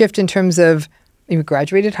shift in terms of you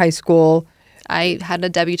graduated high school? I had a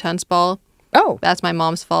debutante's ball. Oh. That's my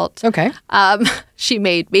mom's fault. Okay. She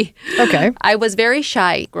made me. Okay. I was very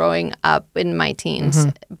shy growing up in my teens.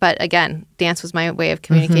 But again, dance was my way of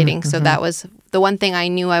communicating. So that was the one thing I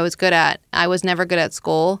knew I was good at. I was never good at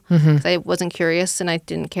school because I wasn't curious and I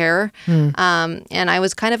didn't care. And I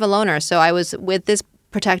was kind of a loner. So I was with this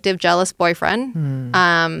protective, jealous boyfriend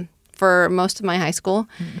for most of my high school.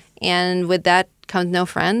 And with that comes no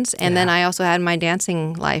friends. And then I also had my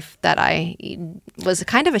dancing life that I was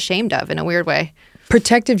kind of ashamed of in a weird way.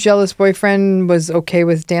 Protective, jealous boyfriend was okay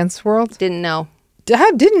with dance world? Didn't know.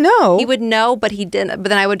 Didn't know? He would know, but he didn't. But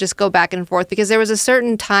then I would just go back and forth because there was a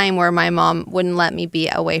certain time where my mom wouldn't let me be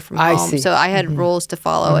away from home. I see. So I had rules to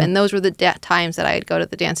follow. And those were the times that I'd go to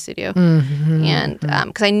the dance studio. And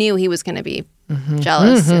because I knew he was going to be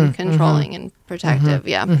jealous and controlling and protective.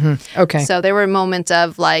 Okay. So there were moments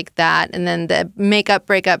of like that, and then the makeup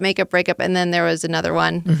breakup, and then there was another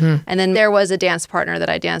one, and then there was a dance partner that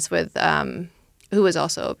I danced with who was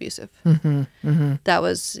also abusive. That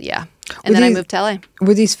was and then I moved to LA.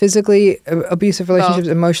 Were these physically abusive relationships,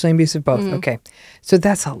 emotionally abusive, both? Okay, so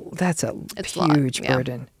that's a huge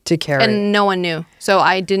burden to carry, and no one knew. So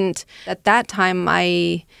I didn't at that time.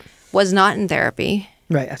 I was not in therapy.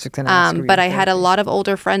 Right, that's what I ask. But I had a lot of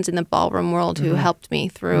older friends in the ballroom world who helped me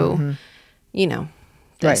through,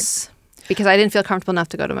 this. Because I didn't feel comfortable enough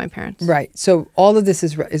to go to my parents. Right. So all of this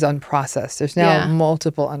is unprocessed. There's now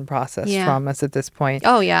multiple unprocessed traumas at this point.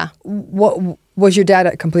 Oh, yeah. What was your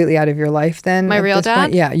dad completely out of your life then? My real dad?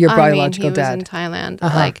 Point? Yeah, your biological dad. He was in Thailand.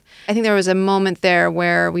 Like, I think there was a moment there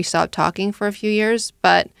where we stopped talking for a few years,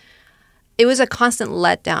 but it was a constant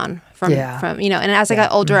letdown from and as I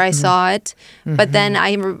got older, I saw it. But then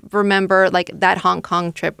I remember like that Hong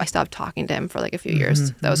Kong trip, I stopped talking to him for like a few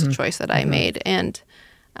years. That was a choice that I made. And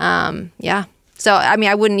so, I mean,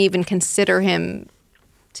 I wouldn't even consider him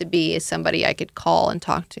to be somebody I could call and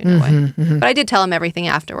talk to in a way. But I did tell him everything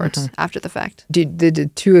afterwards, after the fact. Did the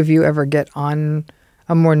two of you ever get on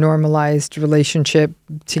a more normalized relationship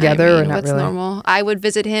together, or not what's really? Normal? I would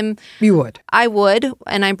visit him. You would? I would,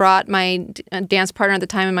 and I brought my dance partner at the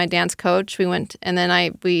time and my dance coach. We went, and then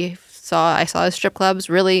I saw his strip clubs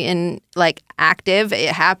really in like active,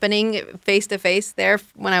 happening face to face there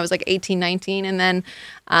when I was like 18, 19. And then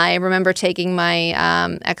I remember taking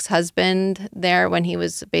my ex-husband there when he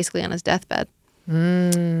was basically on his deathbed.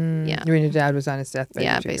 Yeah. When your dad was on his deathbed.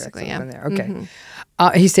 Yeah, basically, yeah. There. Okay.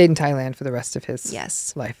 He stayed in Thailand for the rest of his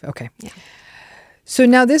life. Okay. Yeah. So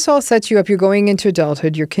now this all sets you up. You're going into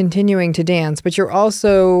adulthood. You're continuing to dance, but you're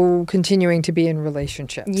also continuing to be in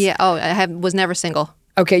relationships. Yeah. Oh, I was never single.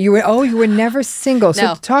 Okay. You were never single. So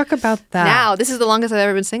No. talk about that. Now, this is the longest I've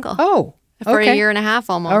ever been single. Oh. For a year and a half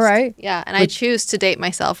almost. All right. Yeah. And I choose to date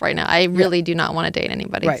myself right now. I really do not want to date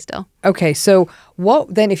anybody still. Okay. So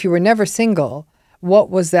what then, if you were never single,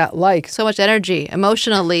 what was that like? So much energy,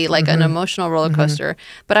 emotionally, like an emotional roller coaster.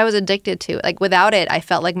 But I was addicted to it. Like without it, I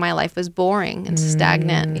felt like my life was boring and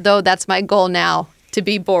stagnant. Though that's my goal now, to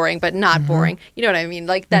be boring, but not boring. You know what I mean?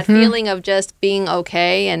 Like that feeling of just being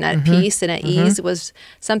okay and at peace and at ease was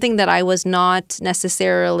something that I was not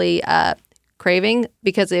necessarily craving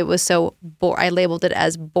because it was so I labeled it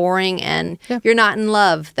as boring and you're not in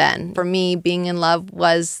love then. For me, being in love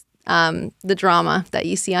was the drama that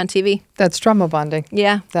you see on TV. That's trauma bonding.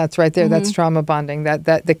 Yeah. That's right there. That's trauma bonding.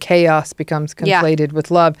 That the chaos becomes conflated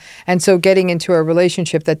with love. And so getting into a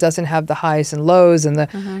relationship that doesn't have the highs and lows and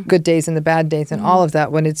the good days and the bad days and all of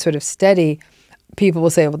that, when it's sort of steady, people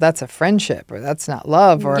will say, well, that's a friendship or that's not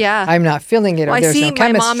love or I'm not feeling it or there's no chemistry. I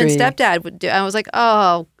see my mom and stepdad would do. I was like,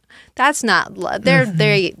 oh, that's not love.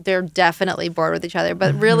 They're definitely bored with each other,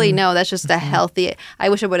 but really no, that's just a healthy. I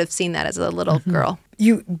wish I would have seen that as a little girl.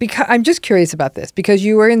 Because I'm just curious about this because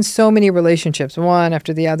you were in so many relationships, one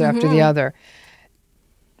after the other after the other.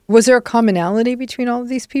 Was there a commonality between all of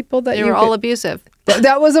these people that they were all abusive?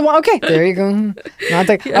 That was a okay. There you go. Not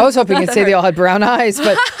that, I was hoping you'd say they all had brown eyes,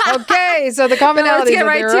 but okay. So the commonality is they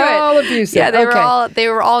were all abusive. Yeah, they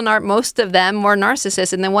were all most of them were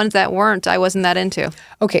narcissists, and the ones that weren't, I wasn't that into.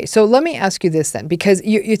 Okay, so let me ask you this then, because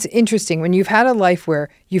it's interesting when you've had a life where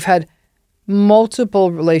you've had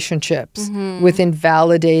multiple relationships with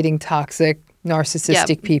invalidating, toxic,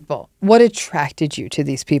 narcissistic people. What attracted you to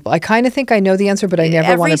these people? I kind of think I know the answer, but I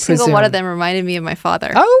never want to presume. Every single one of them reminded me of my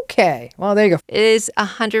father. Okay. Well, there you go. It is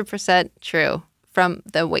 100% true from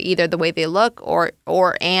either the way they look or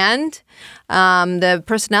the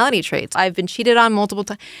personality traits. I've been cheated on multiple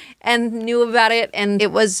times and knew about it, and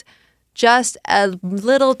it was just a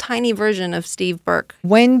little tiny version of Steve Burke.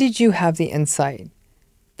 When did you have the insight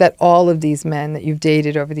that all of these men that you've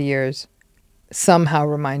dated over the years somehow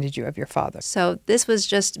reminded you of your father? So this was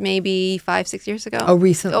just maybe 5-6 years ago. Oh,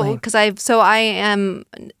 recently. Because I have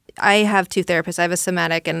two therapists. I have a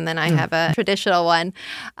somatic and then I have a traditional one,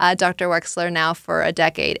 Dr. Wexler, now for a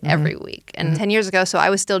decade every week. And 10 years ago, so I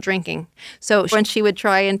was still drinking. So when she would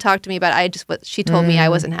try and talk to me about it, she told me I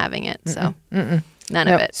wasn't having it. So none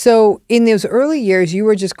of it. So in those early years, you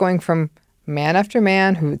were just going from man after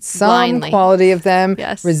man who had some quality of them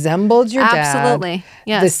resembled your dad. Absolutely.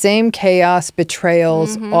 Yes. The same chaos,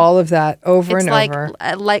 betrayals, all of that over and over.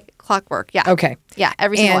 It's like clockwork. Yeah. Okay. Yeah,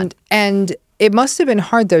 every single one. And it must have been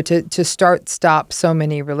hard, though, to stop so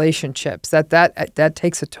many relationships. That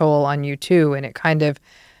takes a toll on you, too, and it kind of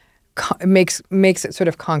makes it sort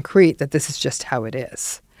of concrete that this is just how it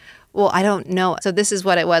is. Well, I don't know. So this is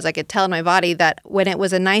what it was. I could tell in my body that when it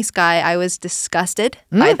was a nice guy, I was disgusted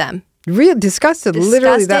by them. Really disgusted,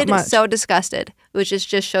 literally that much. So disgusted, which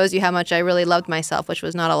just shows you how much I really loved myself, which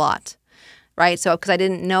was not a lot, right? So because I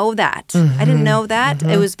didn't know that. I didn't know that.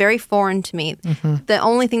 It was very foreign to me. The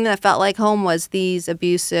only thing that felt like home was these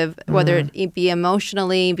abusive, whether it be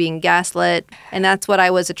emotionally, being gaslit, and that's what I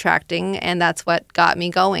was attracting, and that's what got me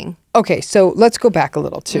going. Okay, so let's go back a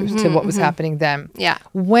little to what was happening then. Yeah.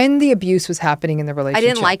 When the abuse was happening in the relationship. I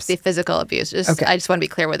didn't like the physical abuse. I just want to be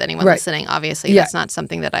clear with anyone listening. Obviously, that's not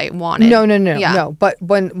something that I wanted. No. But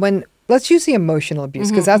when let's use the emotional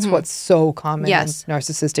abuse because that's what's so common in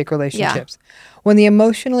narcissistic relationships. When the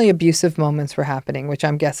emotionally abusive moments were happening, which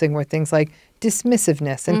I'm guessing were things like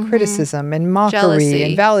dismissiveness and criticism and mockery jealousy,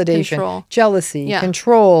 and validation, jealousy,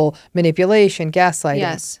 control, manipulation, gaslighting.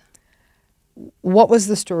 Yes. What was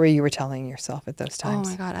the story you were telling yourself at those times?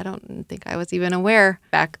 Oh my God, I don't think I was even aware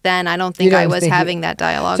back then. I don't think I was having that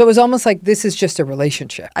dialogue. So it was almost like this is just a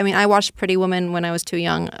relationship. I mean, I watched Pretty Woman when I was too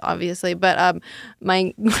young, obviously, but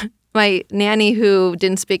my nanny who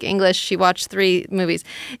didn't speak English, she watched 3 movies.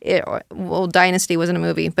 Dynasty wasn't a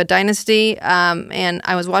movie, but Dynasty, and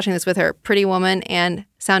I was watching this with her, Pretty Woman and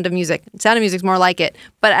Sound of Music. Sound of Music's more like it,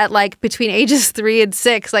 but at between ages 3 and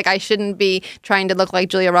 6, I shouldn't be trying to look like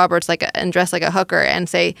Julia Roberts and dress like a hooker and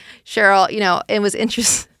say, Cheryl, it was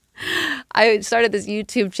interesting. I started this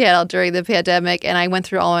YouTube channel during the pandemic, and I went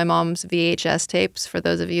through all my mom's VHS tapes. For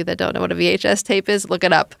those of you that don't know what a VHS tape is, look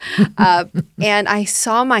it up. And I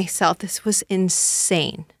saw myself. This was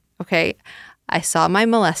insane. Okay. I saw my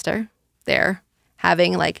molester there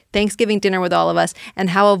having Thanksgiving dinner with all of us,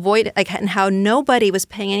 and how nobody was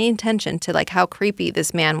paying any attention to how creepy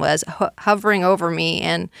this man was hovering over me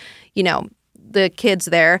and, the kids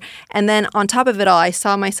there. And then on top of it all, I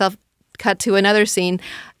saw myself cut to another scene.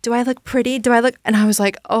 Do I look pretty? And I was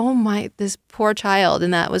like, oh my, this poor child.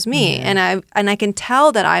 And that was me. And I can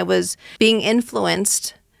tell that I was being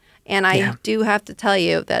influenced. And I do have to tell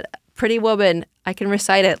you that Pretty Woman, I can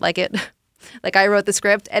recite it like I wrote the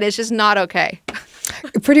script, and it's just not okay.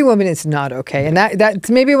 Pretty Woman is not okay. And that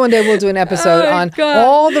maybe one day we'll do an episode on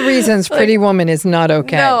all the reasons Pretty Woman is not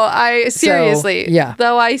okay. No, I seriously. So,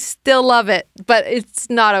 though I still love it, but it's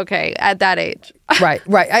not okay at that age. Right.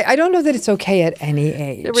 I don't know that it's okay at any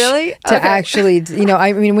age. Really? To actually,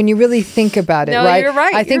 I mean, when you really think about it, right? You're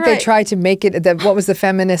right. I think they tried to make it, what was the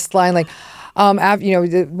feminist line?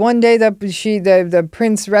 One day the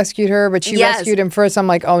prince rescued her, but she rescued him first. I'm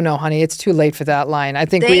like, oh no, honey, it's too late for that line. I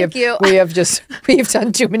think we have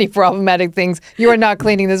done too many problematic things. You are not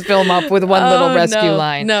cleaning this film up with one little rescue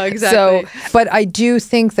line. No, exactly. So, but I do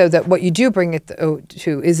think though that what you do bring it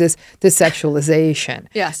to is this sexualization.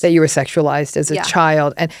 Yes. That you were sexualized as a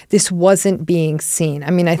child, and this wasn't being seen.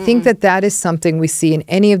 I mean, I think that is something we see in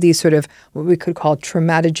any of these sort of what we could call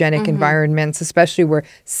traumatogenic environments, especially where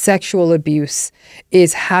sexual abuse abuse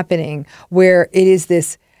is happening, where it is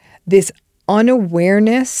this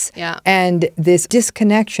unawareness and this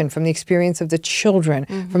disconnection from the experience of the children,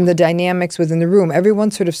 from the dynamics within the room.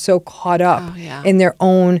 Everyone's sort of so caught up in their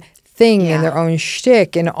own thing and their own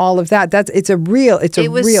shtick and all of that. It's a real problem. It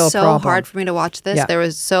was so hard for me to watch this. There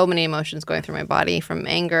was so many emotions going through my body, from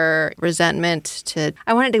anger, resentment, to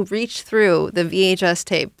I wanted to reach through the VHS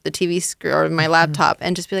tape, the TV screen, or my laptop,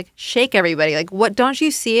 and just be like, shake everybody. Like, what? Don't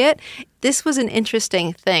you see it? This was an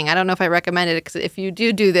interesting thing. I don't know if I recommended it, because if you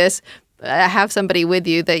do this, have somebody with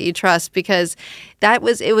you that you trust, because it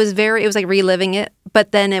was like reliving it,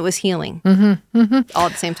 but then it was healing all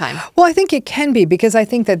at the same time. Well, I think it can be, because I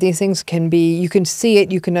think that these things can be, you can see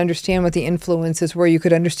it, you can understand what the influences were, you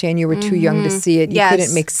could understand you were too young to see it, you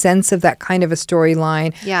couldn't make sense of that kind of a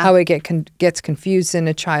storyline, how it gets confused in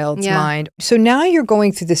a child's mind. So now you're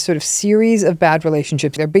going through this sort of series of bad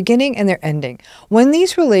relationships. They're beginning and they're ending. When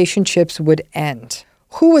these relationships would end,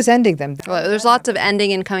 who was ending them? Well, there's lots of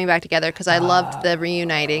ending and coming back together, because I loved the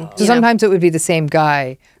reuniting. So sometimes it would be the same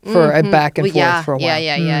guy for a back and forth for a while.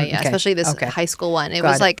 Yeah. Especially this high school one. It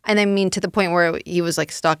was like, and I mean, to the point where he was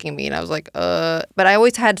like stalking me, and I was like, But I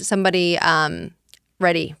always had somebody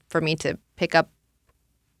ready for me to pick up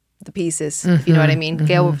the pieces, if you know what I mean.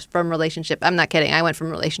 Go from relationship. I'm not kidding. I went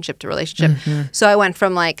from relationship to relationship. So I went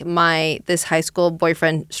from like this high school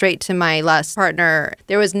boyfriend straight to my last partner.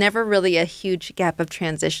 There was never really a huge gap of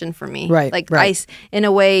transition for me. I, in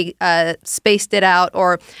a way, spaced it out,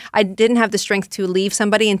 or I didn't have the strength to leave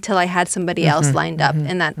somebody until I had somebody else lined up,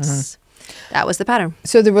 and that was the pattern.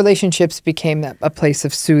 So the relationships became a place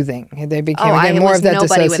of soothing. They became more of that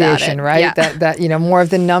dissociation, right? Yeah. That more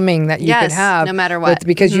of the numbing that you could have, no matter what,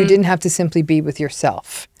 because you didn't have to simply be with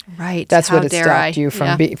yourself. Right. That's what it stopped you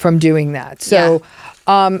from doing that. So,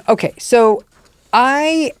 okay. So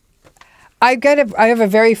I have a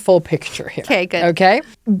very full picture here. Okay, good. Okay?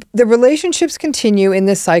 The relationships continue in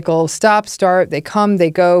this cycle, stop, start, they come, they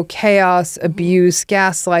go, chaos, abuse,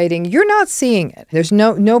 gaslighting. You're not seeing it. There's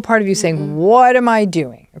no part of you saying, what am I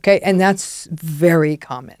doing? Okay? And that's very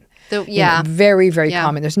common. Very, very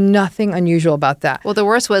common. There's nothing unusual about that. Well, the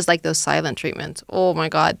worst was like those silent treatments. Oh my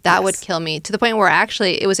God, that would kill me, to the point where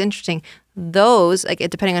actually it was interesting. Those, like,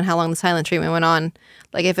 depending on how long the silent treatment went on,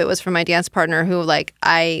 like if it was for my dance partner who like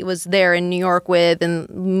I was there in New York with and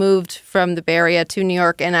moved from the Bay Area to New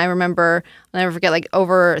York, and I remember, I'll never forget, like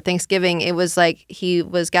over Thanksgiving, it was like he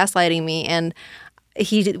was gaslighting me, and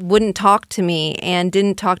he wouldn't talk to me and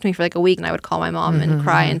didn't talk to me for like a week, and I would call my mom and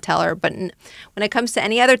cry and tell her. But when it comes to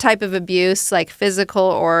any other type of abuse, like physical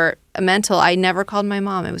or mental, I never called my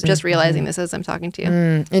mom. I was just realizing this as I'm talking to you.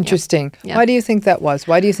 Interesting. Yeah. Why do you think that was?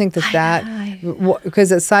 Why do you think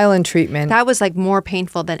because it's silent treatment. That was like more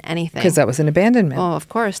painful than anything. Because that was an abandonment. Oh, of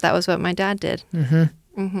course. That was what my dad did. It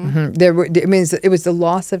was the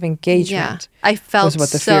loss of engagement. Yeah. I felt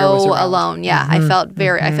so alone. Yeah. I felt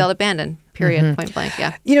I felt abandoned. Period. Point blank.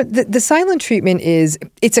 Yeah. You know, the silent treatment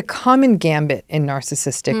it's a common gambit in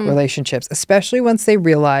narcissistic relationships, especially once they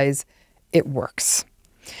realize it works.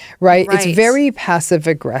 Right? It's very passive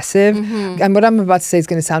aggressive. And what I'm about to say is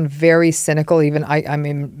going to sound very cynical. Even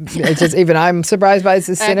I'm surprised by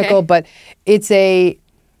it's cynical, but they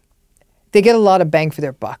get a lot of bang for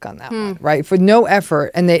their buck on that one, right? For no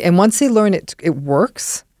effort. And once they learn it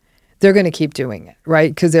works, they're going to keep doing it, right?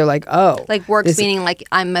 Because they're like, oh. Like works meaning like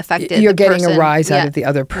I'm affected. You're getting a rise out of the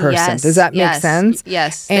other person. Yes, Does that make sense?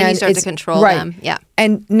 Yes. And then you start to control them. Yeah.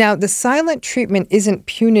 And now the silent treatment isn't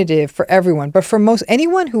punitive for everyone, but for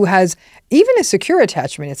anyone who has even a secure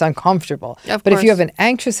attachment, it's uncomfortable. But if you have an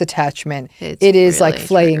anxious attachment, it is really like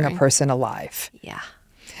flaying a person alive. Yeah.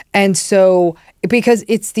 And so, because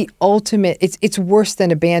it's the ultimate, it's worse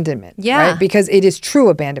than abandonment, right? Because it is true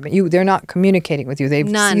abandonment. They're not communicating with you. They've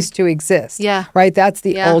ceased to exist, right? That's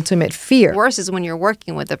the ultimate fear. Worse is when you're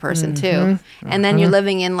working with the person too. And then you're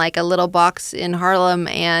living in like a little box in Harlem,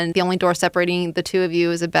 and the only door separating the two of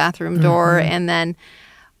you is a bathroom door. And then,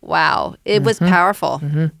 wow, it was powerful.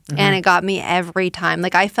 And it got me every time.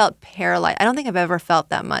 Like I felt paralyzed. I don't think I've ever felt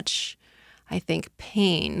that much, I think,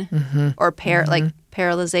 pain or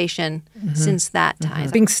paralyzation since that time.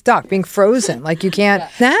 Being stuck, being frozen, like you can't.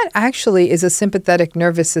 That actually is a sympathetic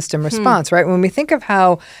nervous system response, right? When we think of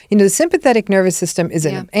how, the sympathetic nervous system is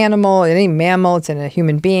in an animal, in any mammal, it's in a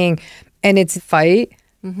human being, and it's fight,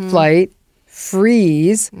 flight,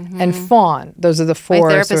 freeze, and fawn. Those are the four.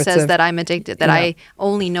 My therapist says that I'm addicted, that I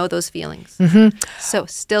only know those feelings. So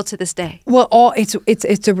still to this day. Well,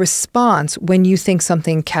 it's a response when you think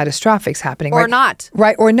something catastrophic is happening. Or not.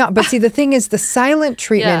 Right, or not. But see, the thing is, the silent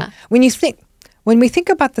treatment, when we think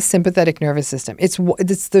about the sympathetic nervous system, it's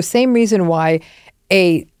the same reason why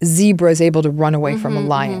a zebra is able to run away from a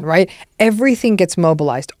lion, right? Everything gets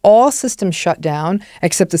mobilized. All systems shut down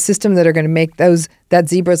except the system that are going to make that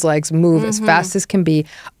zebra's legs move as fast as can be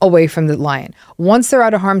away from the lion. Once they're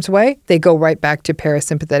out of harm's way, they go right back to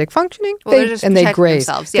parasympathetic functioning, and they graze.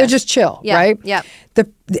 Yes. They're just chill, right? Yeah.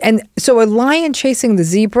 And so a lion chasing the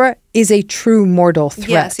zebra is a true mortal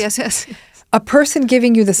threat. Yes. A person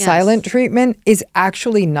giving you the silent treatment is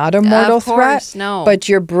actually not a mortal threat, no. but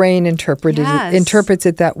your brain interprets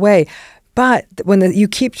it that way. But when you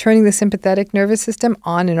keep turning the sympathetic nervous system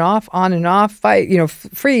on and off, fight,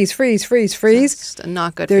 freeze. That's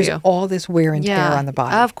not good for you. There's all this wear and tear on the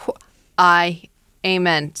body. Of course.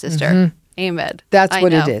 Amen, sister. Amen. That's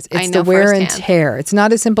what it is. It's the wear and tear. It's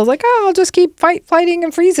not as simple as like, I'll just keep fighting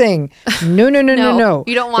and freezing. No.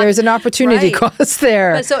 You don't want. There's an opportunity cost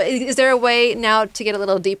there. But so, is there a way now to get a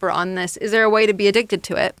little deeper on this? Is there a way to be addicted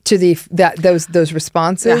to it? To those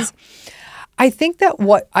responses. Yeah. I think that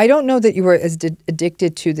I don't know that you were as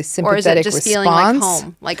addicted to the sympathetic response. Or is it just feeling like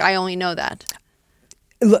home? Like I only know that.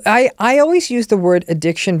 I always use the word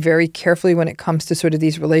addiction very carefully when it comes to sort of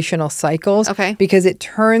these relational cycles. Okay. Because it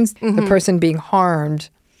turns the person being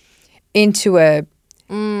harmed into a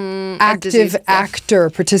active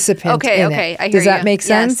actor participant in it. I hear Does that make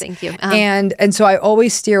sense? Yes, thank you. And so I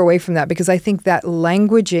always steer away from that because I think that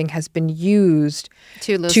languaging has been used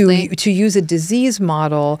too loosely to use a disease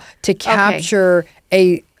model to capture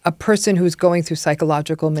a person who's going through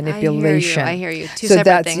psychological manipulation. I hear you. Two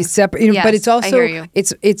separate things. Separate, yes, but it's also I hear you.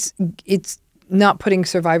 it's not putting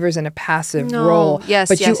survivors in a passive role. Yes,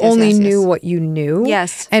 but you only knew what you knew.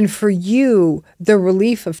 Yes. And for you, the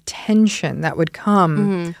relief of tension that would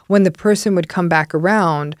come when the person would come back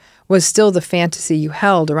around was still the fantasy you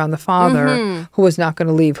held around the father who was not going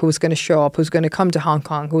to leave, who was going to show up, who's going to come to Hong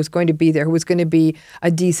Kong, who was going to be there, who was going to be a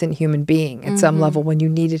decent human being at some level when you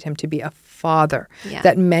needed him to be a father,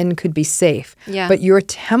 that men could be safe. Yeah. But your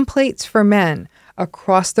templates for men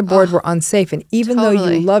across the board were unsafe. And even though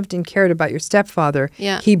you loved and cared about your stepfather,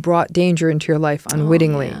 he brought danger into your life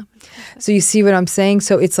unwittingly. So you see what I'm saying?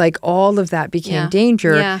 So it's like all of that became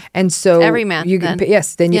danger. Yeah. And so every man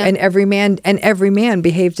and every man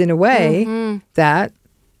behaved in a way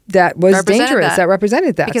that was dangerous, that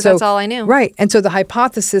represented that. Because that's all I knew. Right. And so the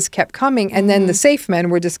hypothesis kept coming, and then the safe men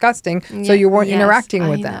were disgusting, so you weren't interacting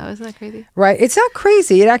with them. Isn't that crazy? Right. It's not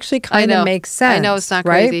crazy. It actually kind of makes sense. I know it's not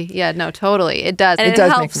crazy. Yeah, no, totally. It does. And it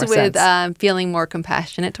does helps make more with sense. Feeling more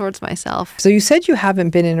compassionate towards myself. So you said you haven't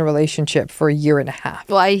been in a relationship for a year and a half.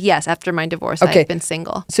 Well, yes, after my divorce, I've been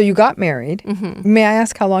single. So you got married. May I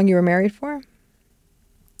ask how long you were married for?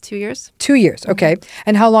 2 years. 2 years, okay.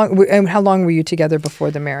 And how long were you together before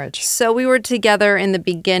the marriage? So we were together in the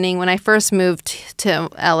beginning. When I first moved to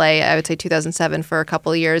LA, I would say 2007, for a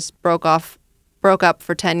couple of years, broke up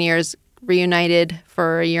for 10 years, reunited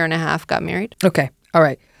for a year and a half, got married. Okay, all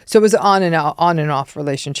right. So it was an on and off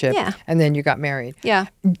relationship. Yeah. And then you got married. Yeah.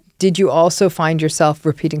 Did you also find yourself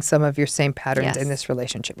repeating some of your same patterns in this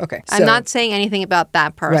relationship? Okay. I'm not saying anything about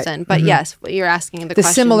that person, but yes, you're asking the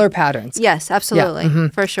question. Similar patterns. Yes, absolutely.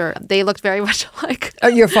 For sure. They looked very much alike.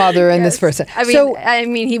 Your father and this person. I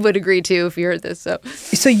mean, he would agree too if you heard this.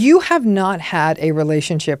 So you have not had a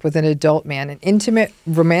relationship with an adult man, an intimate,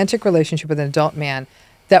 romantic relationship with an adult man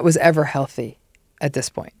that was ever healthy at this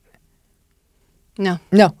point? No.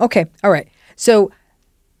 No. Okay. All right. So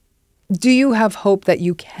do you have hope that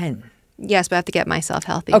you can? Yes, but I have to get myself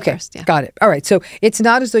healthy first. Yeah. Got it. All right. So it's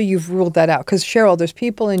not as though you've ruled that out. Because, Cheryl, there's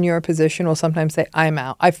people in your position who will sometimes say, I'm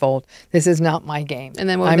out. I fold. This is not my game. And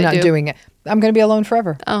then what I'm not doing it. I'm going to be alone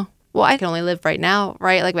forever. Oh. Well, I can only live right now,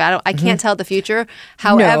 right? Like I can't tell the future.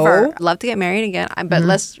 However, I'd love to get married again. But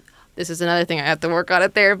this is another thing I have to work on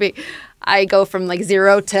at therapy. I go from like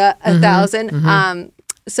 0 to 1,000.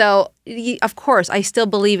 So, of course, I still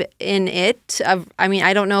believe in it. I mean,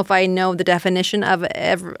 I don't know if I know the definition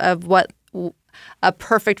of what a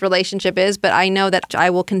perfect relationship is, but I know that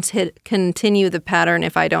I will continue the pattern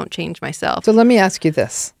if I don't change myself. So let me ask you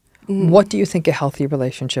this. What do you think a healthy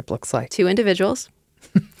relationship looks like? 2 individuals.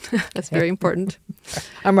 That's very important.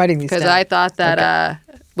 I'm writing these down. Because I thought that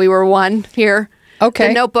we were one here. Okay.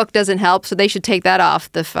 The Notebook doesn't help, so they should take that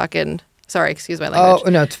off the fucking... Sorry, excuse my language. Oh,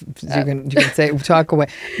 no, you can say, talk away.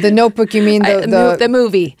 The Notebook, you mean the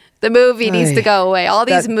movie. The movie needs to go away. All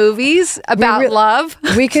these movies about love.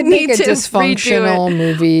 We could make a dysfunctional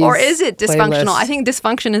movie. Or is it dysfunctional? I think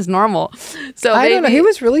dysfunction is normal. So I don't know. He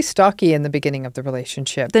was really stocky in the beginning of the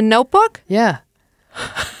relationship. The Notebook? Yeah.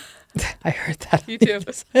 I heard that. You too.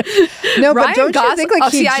 No, but don't you think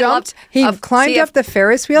like he jumped, he climbed up the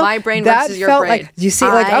Ferris wheel? My brain that versus your felt brain. like, you see,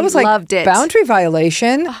 like I was like, loved it. Boundary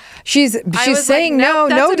violation. She's saying like, no.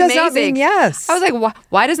 That's No does not amazing. mean yes. I was like,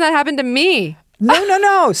 why doesn't that happen to me?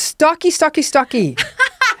 No. Stalky.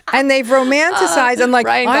 And they've romanticized and like,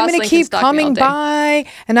 Ryan I'm going Gosling to keep can stalk me all coming day. by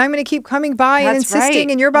and I'm going to keep coming by and That's insisting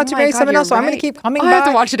right. and you're about to Oh my marry God, someone you're else. So I'm going right. to keep coming I by. have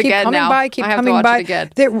to watch it keep again coming now. by, keep I have to coming watch by. it again.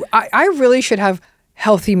 I really should have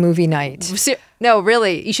healthy movie night. No,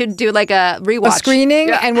 really. You should do like a rewatch. A screening,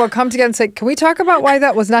 and we'll come together and say, can we talk about why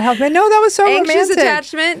that was not healthy? No, that was so Anxious romantic.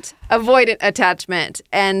 attachment, avoidant attachment,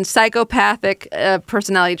 and psychopathic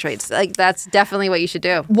personality traits. Like, that's definitely what you should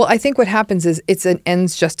do. Well, I think what happens is it's an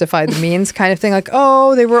ends justify the means kind of thing. Like,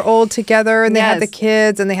 oh, they were old together and they had the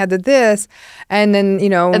kids and they had the this and then, you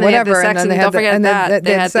know, and whatever. They had the sex, and then don't forget that.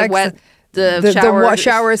 They had the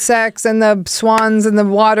shower sex and the swans and the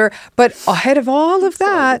water. But ahead of all of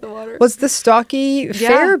that was the stalky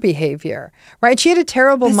fair behavior, right? She had a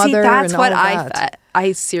terrible mother. That's and what all of I that.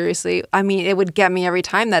 I seriously, I mean, it would get me every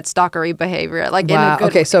time, that stalkery behavior. Like, wow. in a good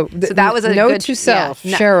Okay, way. so that was a note good, to self,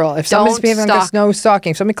 yeah, Cheryl. If somebody's behaving like this, no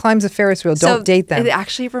stalking. If somebody climbs a Ferris wheel, don't date them. It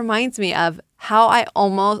actually reminds me of how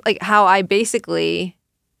I basically,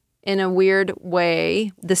 in a weird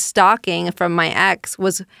way, the stalking from my ex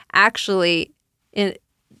was actually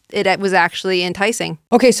it was actually enticing.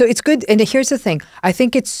 Okay, so it's good. And here's the thing. I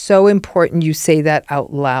think it's so important you say that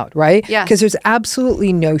out loud, right? Yeah. Because there's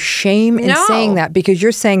absolutely no shame in saying that, because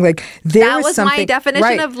you're saying like there was something. That was my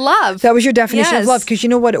definition of love. That was your definition of love, because you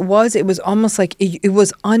know what it was? It was almost like it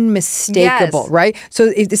was unmistakable, right?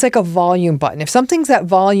 So it's like a volume button. If something's at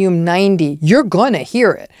volume 90, you're going to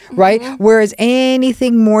hear it, right? Whereas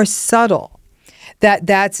anything more subtle,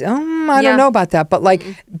 that's, I don't know about that. But like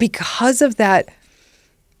because of that,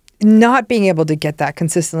 not being able to get that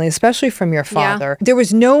consistently, especially from your father, there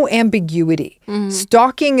was no ambiguity.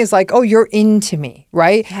 Stalking is like, oh, you're into me,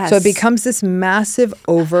 right? Yes. So it becomes this massive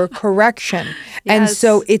overcorrection. And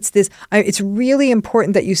so it's this, it's really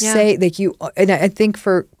important that you say, like and I think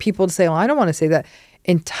for people to say, well, I don't want to say that,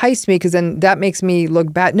 entice me, because then that makes me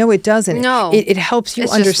look bad. No, it doesn't. No. It helps you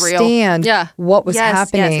understand what was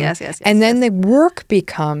happening. And then the work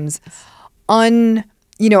becomes unraveling,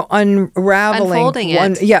 unfolding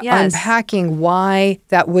it. Unpacking why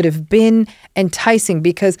that would have been enticing,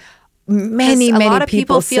 because many a lot of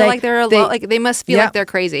people feel say like they must feel like they're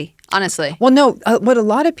crazy, honestly. Well, no, what a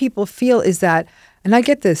lot of people feel is that, and I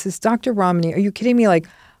get this, is Dr. Ramani, are you kidding me? Like,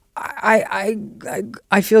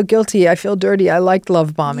 I feel guilty. I feel dirty. I like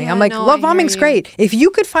love bombing. Yeah, I'm like, love bombing's great. If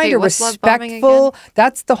you could find a respectful,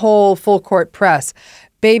 that's the whole full court press.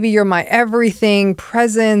 Baby, you're my everything,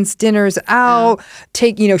 presents, dinners out,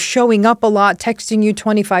 showing up a lot, texting you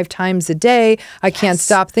 25 times a day. I can't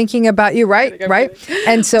stop thinking about you, right?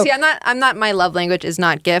 And so, see, I'm not, my love language is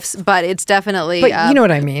not gifts, but it's definitely. But you know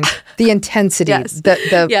what I mean? The intensity,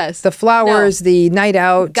 the flowers, the night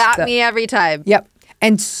out. Got me every time. Yep.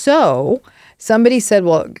 And so somebody said,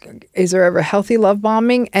 well, is there ever healthy love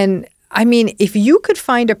bombing? And I mean, if you could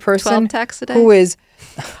find a person who is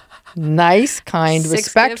nice, kind,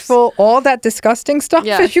 respectful, all that disgusting stuff,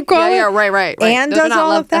 as you call it. Yeah, right. And does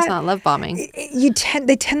all of that. That's not love bombing.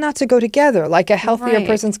 They tend not to go together. Like a healthier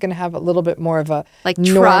person's going to have a little bit more of a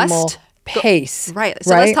normal trust. Pace. Right.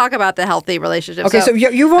 So let's talk about the healthy relationship. Okay, so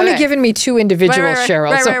you've only given me two individuals,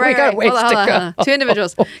 Cheryl. So we got a ways to go. Two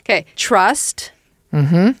individuals. Okay. Trust.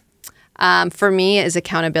 For me is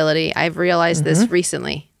accountability. I've realized this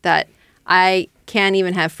recently, that I can't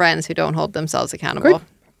even have friends who don't hold themselves accountable. Good.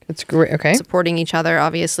 That's great. Okay. Supporting each other,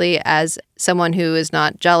 obviously, as someone who is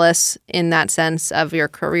not jealous in that sense of your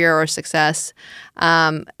career or success.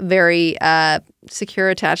 Very secure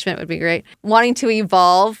attachment would be great. Wanting to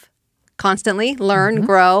evolve constantly, learn,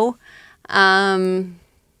 grow, and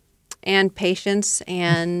patience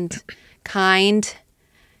and kind,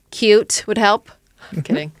 cute would help. I'm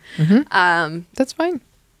kidding. That's fine.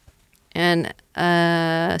 And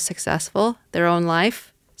successful, their own life.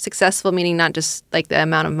 Successful meaning not just like the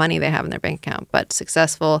amount of money they have in their bank account, but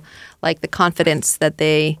successful like the confidence that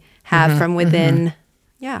they have from within.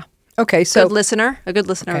 Yeah. Okay, so a good listener would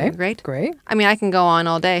be great. Great. I mean, I can go on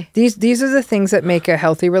all day. These are the things that make a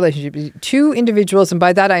healthy relationship. Two individuals, and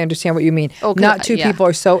by that I understand what you mean. Not two people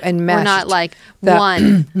are so enmeshed. We're not like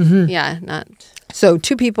one. Yeah, not. So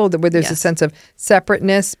two people where there's a sense of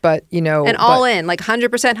separateness, but and all in, like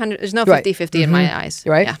 100%. There's no 50-50 in my eyes.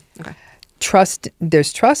 Right. Yeah. Okay. Trust,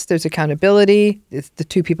 there's accountability. The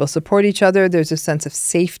two people support each other. There's a sense of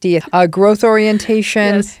safety, growth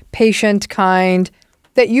orientation, patient, kind,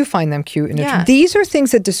 that you find them cute. And these are things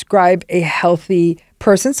that describe a healthy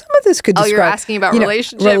person. Some of this could describe. You're asking about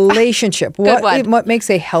relationship. Relationship. Good one. What makes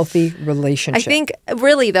a healthy relationship? I think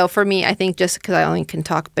really though, for me, I think just because I only can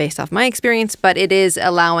talk based off my experience, but it is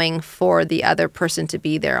allowing for the other person to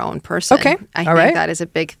be their own person. Okay. I think that is a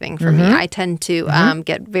big thing for me. I tend to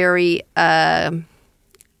get very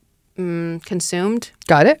consumed.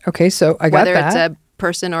 Got it. Okay, so I got that. Whether it's a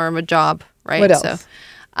person or a job, right? What else?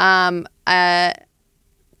 So,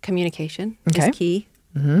 communication is key.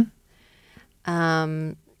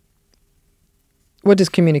 What does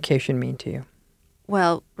communication mean to you?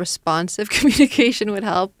 Well, responsive communication would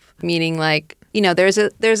help. Meaning, like, there's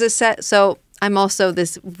a set. So I'm also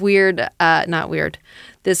this weird, not weird.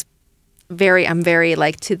 I'm very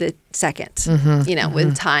like to the second.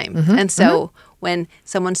 With time, and so. When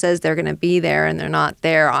someone says they're going to be there and they're not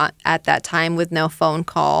there at that time with no phone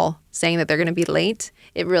call saying that they're going to be late,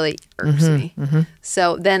 it really irks me.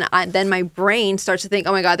 So then my brain starts to think,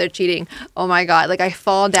 oh my God, they're cheating. Oh my God, like I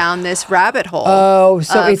fall down this rabbit hole. Oh,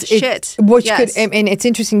 so it's shit. Which could, and it's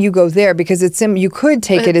interesting you go there because you could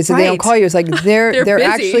take it as they don't call you. It's like they're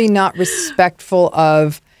actually not respectful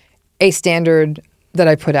of a standard that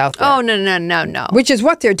I put out there. Oh, no. Which is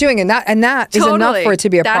what they're doing, and that is enough for it to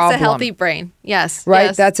be a problem. That's a healthy brain. Yes. Right?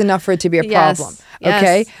 Yes. That's enough for it to be a problem. Yes.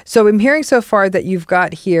 Okay? So I'm hearing so far that you've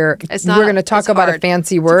got here, we're going to talk about a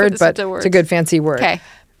fancy word, but it's a good fancy word. Okay.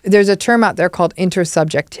 There's a term out there called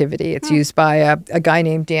intersubjectivity. It's used by a guy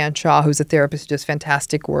named Dan Shaw, who's a therapist who does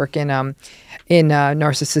fantastic work in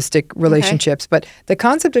narcissistic relationships. But the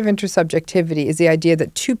concept of intersubjectivity is the idea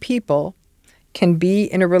that two people can be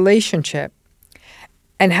in a relationship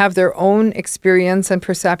and have their own experience and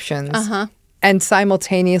perceptions, and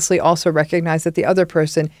simultaneously also recognize that the other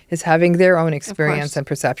person is having their own experience and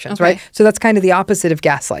perceptions, right? So that's kind of the opposite of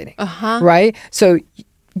gaslighting, right? So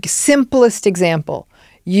simplest example,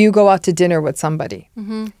 you go out to dinner with somebody,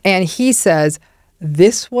 and he says,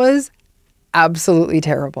 this was absolutely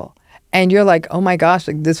terrible. And you're like, oh my gosh,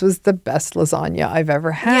 like this was the best lasagna I've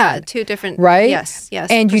ever had. Yeah, two different, right? Yes.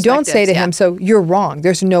 And you don't say to him, so you're wrong.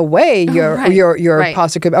 There's no way your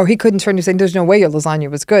pasta could, or he couldn't turn to saying, there's no way your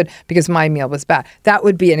lasagna was good because my meal was bad. That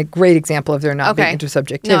would be a great example of there not being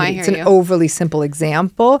intersubjectivity. No, I hear it's an overly simple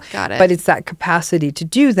example, Got it. But it's that capacity to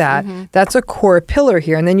do that. That's a core pillar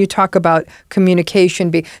here. And then you talk about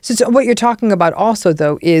communication. So what you're talking about also,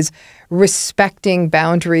 though, is respecting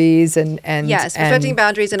boundaries and respecting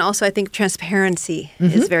boundaries, and also I think transparency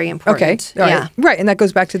is very important. Okay, right, and that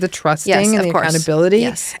goes back to the trusting and the accountability.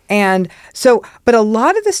 Yes, and so, but a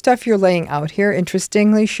lot of the stuff you're laying out here,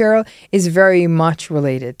 interestingly, Cheryl, is very much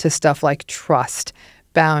related to stuff like trust,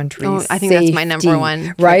 boundaries, I think that's my number one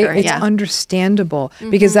trigger. Right? It's understandable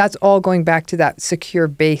because that's all going back to that secure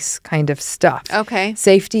base kind of stuff. Okay.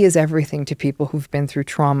 Safety is everything to people who've been through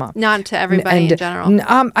trauma. Not to everybody in general.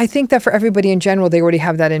 I think that for everybody in general, they already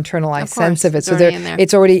have that internalized sense of it. So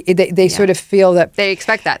it's already they sort of feel that they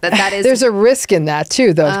expect that is. There's a risk in that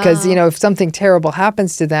too, though, because if something terrible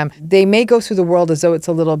happens to them, they may go through the world as though it's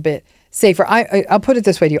a little bit safer. I'll put it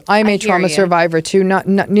this way to you. I'm a trauma survivor too, not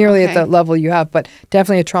nearly at the level you have, but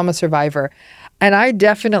definitely a trauma survivor. And I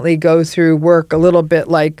definitely go through work a little bit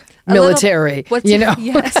like military,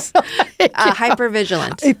 Yes.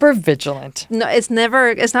 Hypervigilant. Hypervigilant. No, it's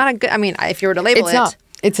not a good, I mean, if you were to label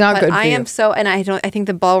it's not good for I you. am so, and I think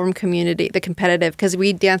the ballroom community, the competitive, because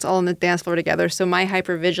we dance all on the dance floor together, so my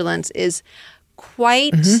hypervigilance is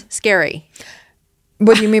quite scary.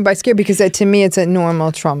 What do you mean by scared? Because to me, it's a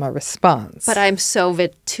normal trauma response. But I'm so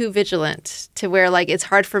too vigilant to where, like, it's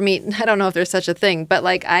hard for me. I don't know if there's such a thing, but,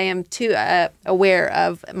 like, I am too aware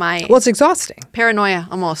of my... Well, it's exhausting. Paranoia,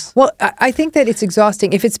 almost. Well, I think that it's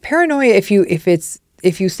exhausting. If it's paranoia, if you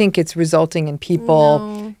think it's resulting in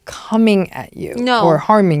people coming at you or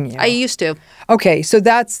harming you. I used to. Okay, so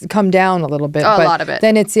that's come down a little bit. A lot of it.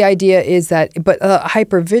 Then it's the idea is that, but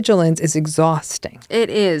hypervigilance is exhausting. It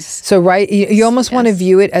is. So, right, you almost want to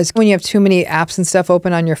view it as when you have too many apps and stuff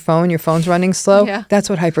open on your phone's running slow. Yeah. That's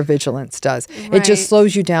what hypervigilance does. Right. It just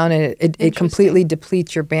slows you down and it completely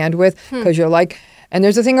depletes your bandwidth because you're like, and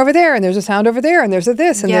there's a thing over there, and there's a sound over there, and there's a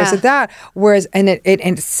this, and there's a that. Whereas, and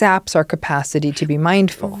it saps our capacity to be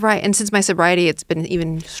mindful. Right, and since my sobriety, it's been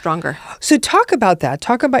even stronger. So talk about that.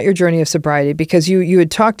 Talk about your journey of sobriety, because you had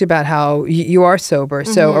talked about how you are sober.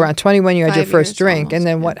 So around 21, you had your first drink, almost, and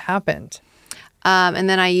then what happened? And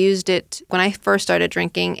then I used it when I first started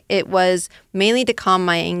drinking. It was mainly to calm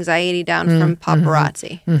my anxiety down from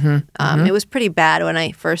paparazzi. It was pretty bad when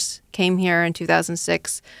I first came here in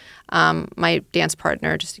 2006. My dance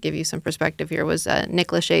partner, just to give you some perspective here, was Nick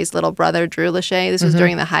Lachey's little brother, Drew Lachey. This was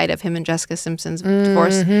during the height of him and Jessica Simpson's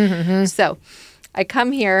divorce. So I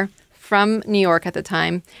come here from New York at the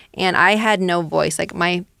time, and I had no voice. Like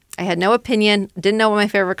I had no opinion, didn't know what my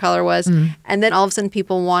favorite color was. And then all of a sudden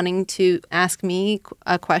people wanting to ask me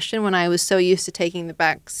a question when I was so used to taking the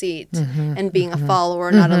back seat and being a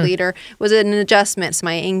follower, not a leader, was an adjustment. So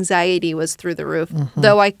my anxiety was through the roof,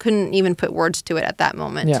 though I couldn't even put words to it at that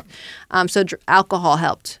moment. Yeah. So alcohol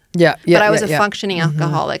helped. Yeah. But I was a functioning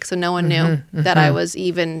alcoholic, so no one knew that I was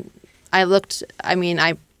even, I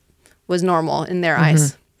was normal in their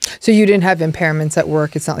eyes. So you didn't have impairments at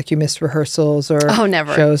work. It's not like you missed rehearsals or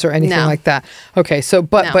shows or anything like that. Okay. So,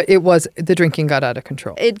 but it was, the drinking got out of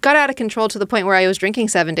control. It got out of control to the point where I was drinking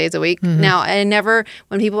 7 days a week. Now, I never,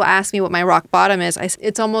 when people ask me what my rock bottom is,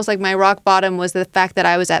 it's almost like my rock bottom was the fact that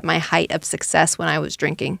I was at my height of success when I was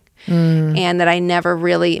drinking. And that I never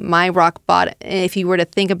really, my rock bottom, if you were to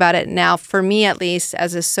think about it now, for me at least,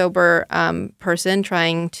 as a sober person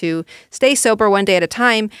trying to stay sober one day at a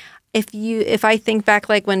time, if I think back,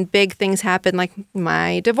 like when big things happen, like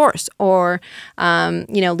my divorce or,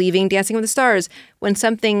 leaving Dancing with the Stars, when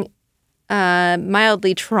something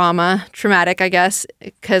mildly traumatic, I guess,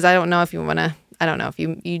 because I don't know if you want to, I don't know if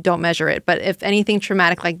you don't measure it, but if anything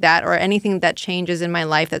traumatic like that or anything that changes in my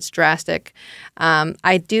life that's drastic,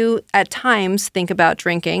 I do at times think about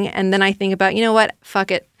drinking. And then I think about, you know what, fuck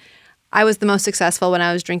it. I was the most successful when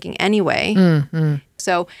I was drinking anyway.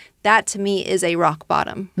 So that to me is a rock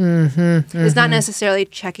bottom. It's not necessarily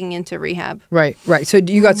checking into rehab. Right. So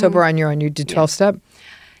you got sober on your own. You did 12-step?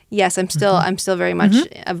 Yes, I'm still very much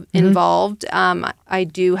involved. I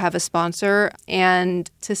do have a sponsor,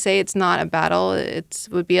 and to say it's not a battle, it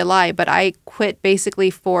would be a lie. But I quit basically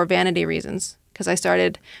for vanity reasons because I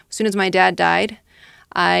started as soon as my dad died.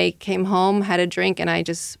 I came home, had a drink, and I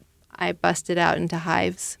busted out into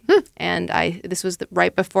hives. And this was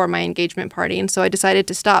right before my engagement party, and so I decided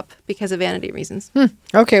to stop because of vanity reasons.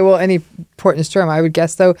 Okay, well, any port in storm, I would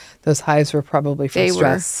guess though those hives were probably from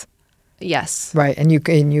stress. Yes. Right, and you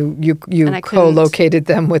co-located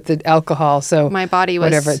them with the alcohol, so my body was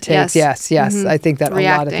whatever it takes. Yes. I think that a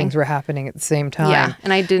lot of things were happening at the same time. Yeah,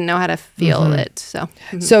 and I didn't know how to feel it.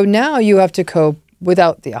 So now you have to cope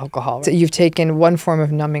without the alcohol. So you've taken one form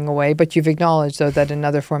of numbing away, but you've acknowledged though that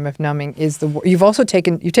another form of numbing is you've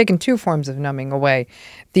taken two forms of numbing away,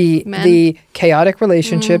 the chaotic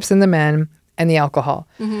relationships and the men and the alcohol.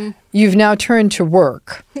 You've now turned to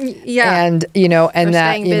work. And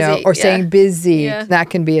staying busy.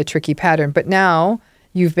 That can be a tricky pattern. But now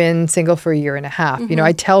you've been single for 1.5 years.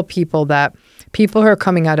 I tell people that people who are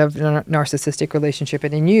coming out of a narcissistic relationship,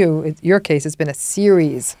 and in your case, it's been a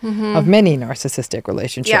series of many narcissistic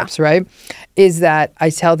relationships, right? Is that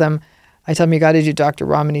I tell them you got to do Dr.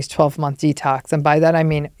 Ramani's 12-month detox. And by that, I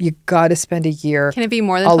mean, you got to spend a year Can it be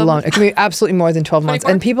more than 12 alone. months? It can be absolutely more than 12 months.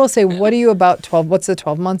 And people say, what are you about 12? What's the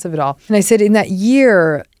 12 months of it all? And I said, in that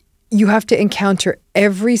year, you have to encounter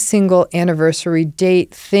every single anniversary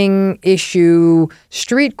date, thing, issue,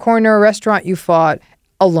 street corner, restaurant you fought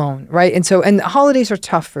alone, right? And the holidays are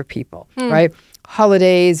tough for people, right?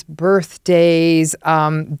 Holidays, birthdays,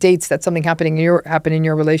 dates that something happened in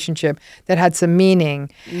your relationship that had some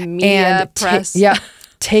meaning. Media, press.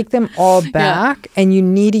 Take them all back, and you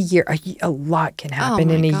need a year. A lot can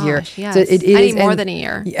happen in a year. Yes. So I need more than a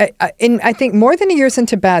year. And I think more than a year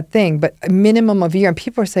isn't a bad thing, but a minimum of a year. And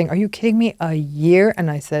people are saying, "Are you kidding me? A year?"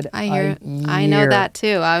 And I said, "A year." I know that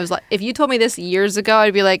too. I was like, if you told me this years ago,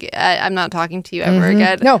 I'd be like, I'm not talking to you ever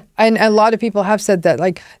again. No, and a lot of people have said that.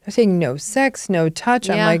 Like they're saying, no sex, no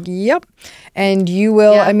touch. I'm like, yep. And you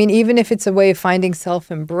will. I mean, even if it's a way of finding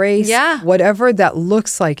self-embrace, whatever that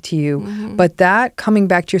looks like to you, but that coming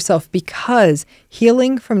back to yourself, because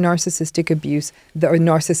healing from narcissistic abuse or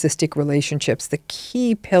narcissistic relationships, the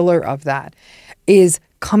key pillar of that is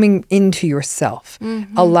coming into yourself,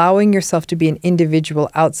 allowing yourself to be an individual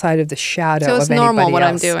outside of the shadow of anybody else. So it's normal what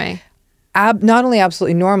I'm doing. Not only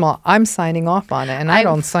absolutely normal, I'm signing off on it, and I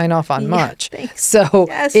don't sign off on much. Thanks. So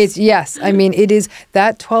it's I mean, it is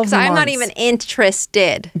that 12 months. I'm not even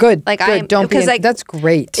interested. Good. That's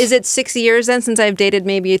great. Is it 6 years then since I've dated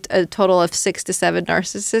maybe a total of 6 to 7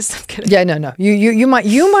 narcissists? I'm kidding. Yeah, no. You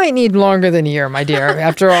might need longer than a year, my dear.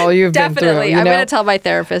 After all you've been through. Definitely. I'm going to tell my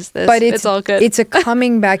therapist this. But it's all good. It's a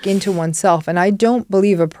coming back into oneself, and I don't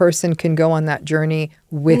believe a person can go on that journey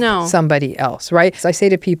with somebody else, right? So I say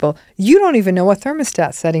to people, you don't even know what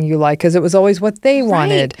thermostat setting you like because it was always what they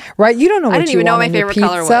wanted, right? You don't know what you want on your pizza.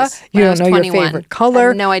 I didn't even know my favorite color was. You don't know your favorite color. I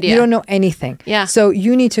have no idea. You don't know anything. Yeah. So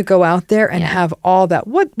you need to go out there and have all that.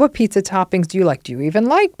 What pizza toppings do you like? Do you even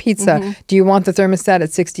like pizza? Do you want the thermostat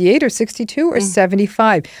at 68 or 62 or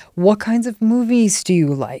 75? What kinds of movies do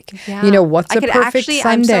you like? Yeah. You know, what's a perfect Sunday?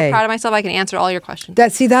 I'm so proud of myself. I can answer all your questions.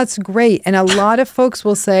 That's great. And a lot of folks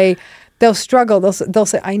will say, they'll struggle. They'll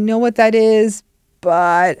say, I know what that is,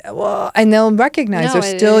 but, well, and they'll recognize they're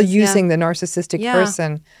still using the narcissistic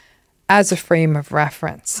person as a frame of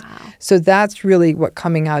reference. Wow. So that's really what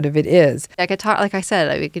coming out of it is. I could talk, like I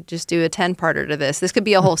said, we could just do a 10-parter to this. This could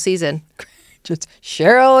be a whole season. Just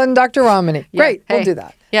Cheryl and Dr. Ramani. Great. We'll do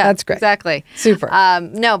that. Yeah, that's great. Exactly. Super.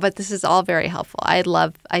 No, but this is all very helpful.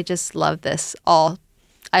 I just love this all.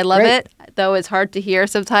 I love it, though it's hard to hear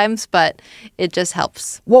sometimes, but it just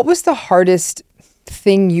helps. What was the hardest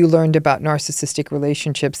thing you learned about narcissistic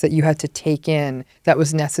relationships that you had to take in that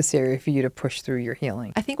was necessary for you to push through your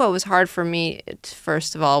healing? I think what was hard for me,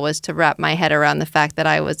 first of all, was to wrap my head around the fact that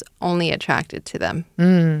I was only attracted to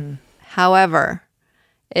them. However,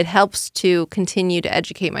 it helps to continue to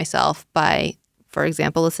educate myself by, for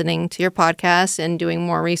example, listening to your podcast and doing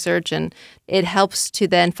more research. And it helps to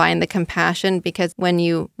then find the compassion, because when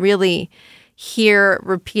you really hear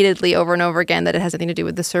repeatedly over and over again that it has nothing to do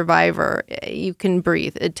with the survivor, you can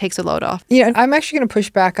breathe. It takes a load off. You know, I'm actually going to push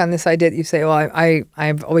back on this idea that you say, well,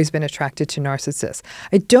 I've always been attracted to narcissists.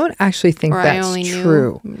 I don't actually think that's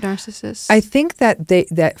true. Narcissists. I think that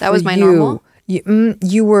that was my normal.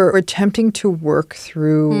 You were attempting to work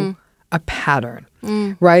through a pattern,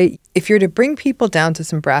 right? If you're to bring people down to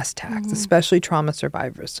some brass tacks, especially trauma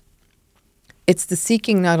survivors, it's the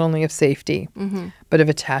seeking not only of safety, but of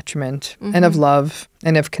attachment and of love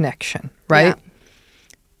and of connection, right?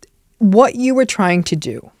 Yeah. What you were trying to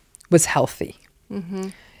do was healthy.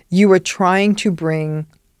 You were trying to bring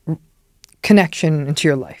connection into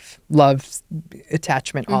your life, love,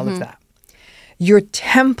 attachment, all of that. Your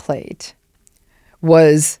template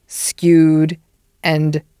was skewed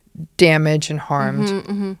and damaged and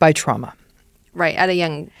harmed by trauma. Right, at a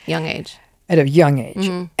young age. At a young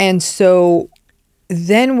age. And so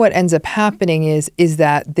then what ends up happening is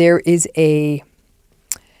that there is the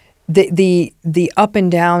up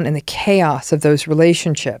and down and the chaos of those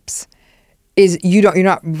relationships is you're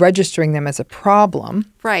not registering them as a problem.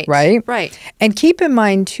 Right. Right? Right. And keep in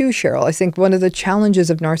mind too, Cheryl, I think one of the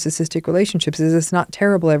challenges of narcissistic relationships is it's not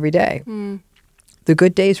terrible every day. The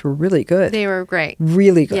good days were really good. They were great.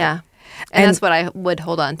 Really good. Yeah. And that's what I would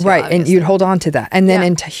hold on to. Right. Obviously. And you'd hold on to that. And then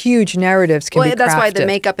into huge narratives can be crafted. That's why the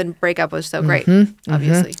makeup and breakup was so great,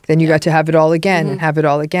 obviously. Then you got to have it all again and have it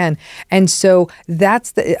all again. And so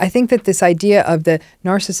I think that this idea of the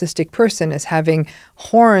narcissistic person as having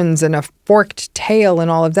horns and a forked tail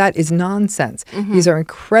and all of that is nonsense. These are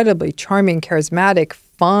incredibly charming, charismatic,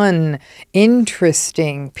 fun,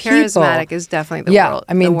 interesting people. Charismatic is definitely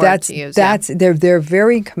the word to use. They're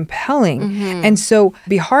very compelling. And so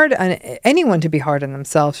be hard on anyone to be hard on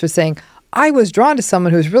themselves for saying, I was drawn to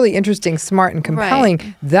someone who's really interesting, smart, and compelling.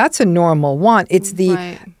 Right. That's a normal want. It's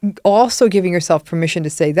the also giving yourself permission to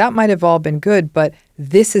say that might have all been good, but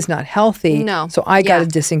this is not healthy. No. So I got to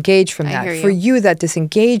disengage from that. For you, that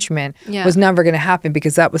disengagement was never going to happen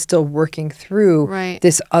because that was still working through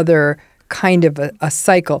this other kind of a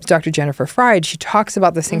cycle. Dr. Jennifer Fried, she talks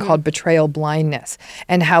about this thing called betrayal blindness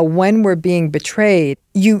and how when we're being betrayed,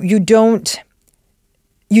 you don't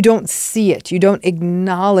see it. You don't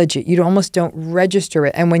acknowledge it. You almost don't register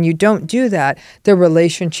it. And when you don't do that, the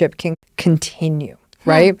relationship can continue,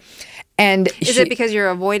 right? And is it because you're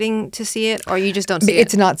avoiding to see it or you just don't see it?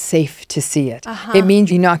 It's not safe to see it. It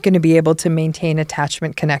means you're not going to be able to maintain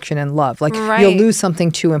attachment, connection, and love. Like you'll lose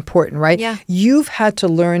something too important, right? Yeah. You've had to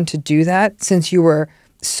learn to do that since you were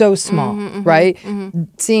so small, right?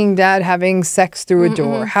 Seeing dad having sex through a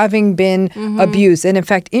door, having been abused. And in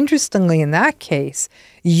fact, interestingly, in that case,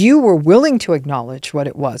 you were willing to acknowledge what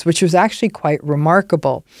it was, which was actually quite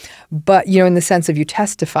remarkable. But, in the sense of you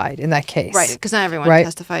testified in that case. Right, because not everyone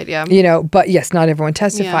testified, But yes, not everyone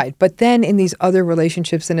testified. Yeah. But then in these other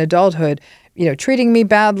relationships in adulthood, treating me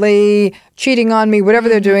badly, cheating on me, whatever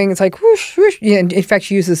they're doing, it's like whoosh, whoosh. In fact,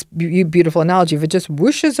 she uses this beautiful analogy. If it just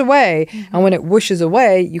whooshes away, and when it whooshes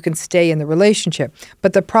away, you can stay in the relationship.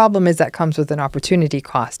 But the problem is that comes with an opportunity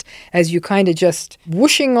cost. As you kind of just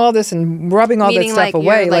whooshing all this and rubbing all that stuff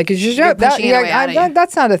away.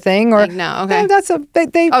 That's not a thing. Or no, okay. That's a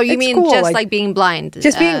they. Oh, you mean cool. Just like being blind?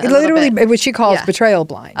 Just being literally what she calls betrayal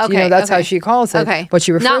blind. Okay, that's how she calls it. Okay. What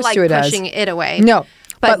she refers not like to it as. Pushing it away. No.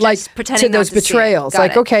 but like pretending to those not to see it. betrayals. Got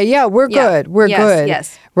Like, it. okay, yeah, we're good. We're good.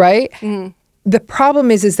 Yes. Right? The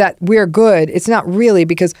problem is that we're good. It's not really,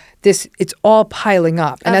 because it's all piling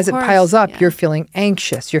up. And as it piles up, you're feeling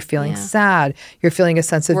anxious. You're feeling sad. You're feeling a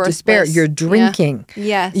sense of despair. You're drinking.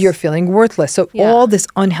 Yes. You're feeling worthless. So all this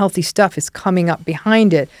unhealthy stuff is coming up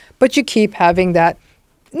behind it. But you keep having that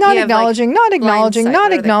not acknowledging.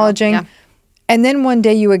 Yeah. And then one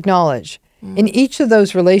day you acknowledge. In each of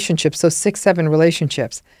those relationships, those 6, 7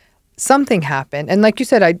 relationships, something happened. And like you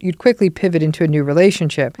said, you'd quickly pivot into a new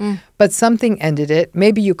relationship. But something ended it.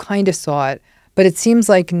 Maybe you kind of saw it. But it seems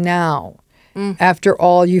like now, after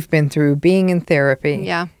all you've been through, being in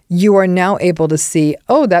therapy, you are now able to see,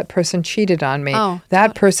 oh, that person cheated on me. Oh,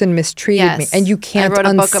 that person mistreated me. And you can't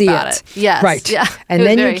unsee it. Yes. Right. Yeah. And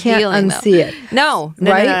then you can't unsee it. No.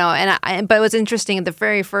 And but it was interesting. The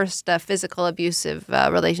very first physical abusive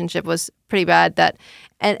relationship was pretty bad.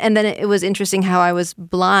 And then it was interesting how I was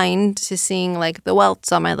blind to seeing like the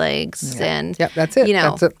welts on my legs. And that's it.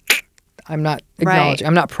 That's it. I'm not acknowledging.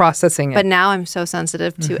 I'm not processing it. But now I'm so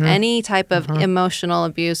sensitive to any type of emotional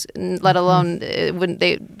abuse, let alone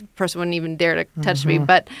person wouldn't even dare to touch me.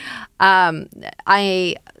 But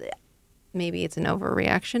maybe it's an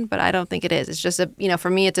overreaction, but I don't think it is. It's just for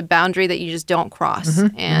me, it's a boundary that you just don't cross.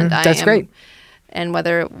 And that's great. And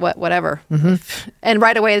whatever. And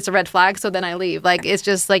right away, it's a red flag. So then I leave. Like, it's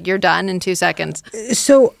just like, you're done in 2 seconds.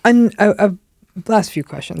 So last few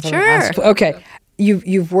questions. Sure. Okay.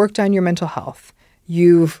 You've worked on your mental health.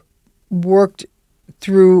 You've worked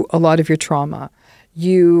through a lot of your trauma.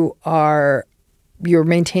 You're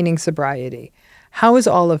maintaining sobriety. How is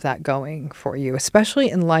all of that going for you,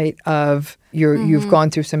 especially in light of you've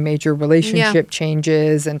gone through some major relationship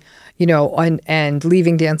changes and and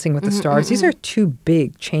leaving Dancing with the Stars? These are 2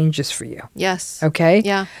 big changes for you. Yes. Okay?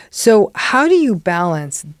 Yeah. So how do you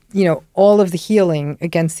balance all of the healing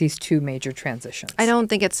against these 2 major transitions? I don't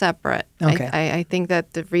think it's separate. Okay. I think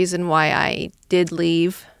that the reason why I did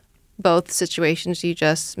leave both situations you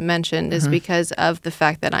just mentioned is because of the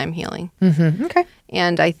fact that I'm healing. Okay.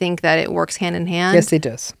 And I think that it works hand in hand. Yes, it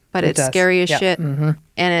does. But it's scary as shit. And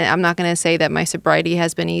I'm not going to say that my sobriety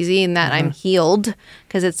has been easy and that I'm healed,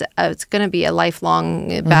 because it's going to be a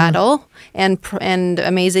lifelong battle and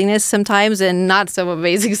amazingness sometimes and not so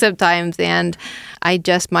amazing sometimes. And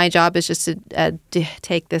my job is just to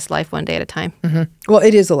take this life one day at a time. Well,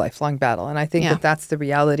 it is a lifelong battle. And I think that that's the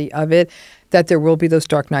reality of it, that there will be those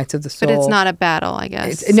dark nights of the soul. But it's not a battle, I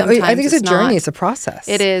guess. I think it's a journey. It's a process.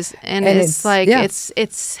 It is. And it's like,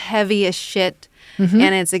 it's heavy as shit.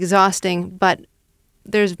 And it's exhausting, but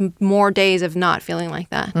there's more days of not feeling like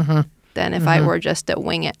that than if I were just to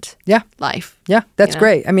wing it life. Yeah, that's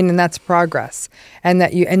great. I mean, and that's progress. And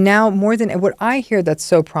now more than what I hear that's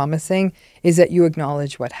so promising is that you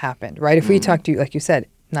acknowledge what happened, right? If we talked to you, like you said,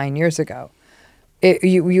 9 years ago,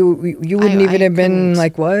 you wouldn't even have been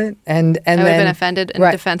like, what? And I would then have been offended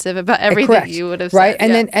and defensive about everything correct. You would have right?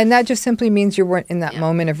 said. And that just simply means you weren't in that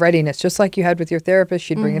moment of readiness, just like you had with your therapist.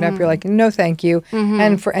 She'd bring it up. You're like, no, thank you.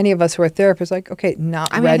 And for any of us who are therapists, like, okay,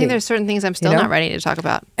 not ready. I think there's certain things I'm still not ready to talk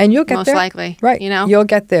about. And you'll get most there. likely. Right. You'll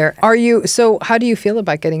get there. So how do you feel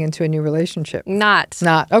about getting into a new relationship? Not.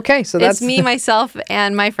 Okay. So that's it's me, myself,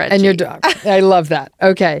 and my friend. And your dog. I love that.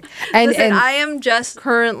 Okay. And I am just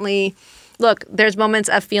currently... Look, there's moments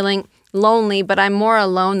of feeling lonely, but I'm more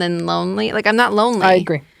alone than lonely. Like, I'm not lonely. I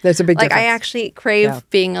agree. There's a big difference. I actually crave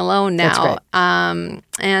being alone now.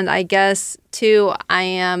 And I guess, too,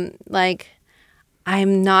 I'm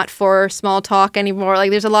not for small talk anymore. Like,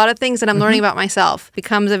 there's a lot of things that I'm learning about myself. It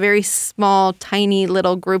becomes a very small, tiny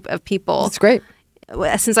little group of people. That's great.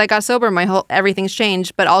 Since I got sober, everything's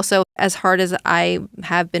changed. But also, as hard as I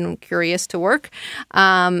have been curious to work,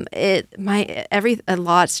 a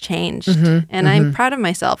lot's changed, and I'm proud of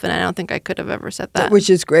myself. And I don't think I could have ever said that. Which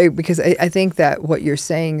is great, because I think that what you're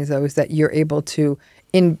saying is that you're able to,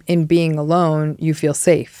 in being alone, you feel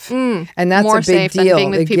safe, and that's more a big safe deal. Than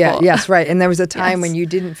being with people. Yes, right. And there was a time when you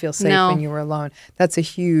didn't feel safe when you were alone. That's a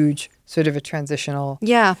huge sort of a transitional,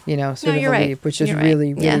 sort of a leap, which is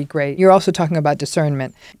really great. You're also talking about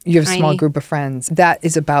discernment. You have a small group of friends. That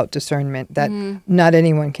is about discernment, that not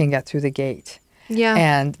anyone can get through the gate. Yeah.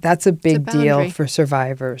 And that's a big deal for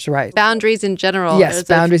survivors, right? Boundaries in general is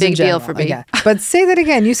boundaries a big in general, deal for me. Yeah. But say that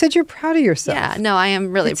again. You said you're proud of yourself. Yeah, no, I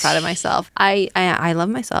am really proud of myself. I love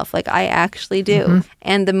myself. Like, I actually do.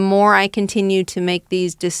 And the more I continue to make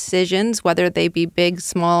these decisions, whether they be big,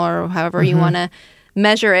 small, or however you want to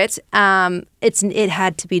measure it, it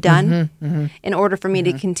had to be done in order for me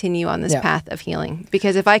to continue on this path of healing.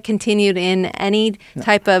 Because if I continued in any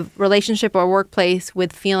type of relationship or workplace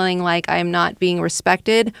with feeling like I'm not being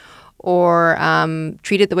respected or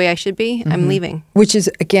treated the way I should be, I'm leaving. Which is,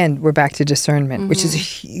 again, we're back to discernment, which is a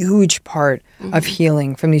huge part of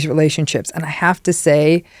healing from these relationships. And I have to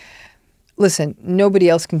say, listen, nobody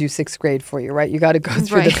else can do sixth grade for you, right? You got to go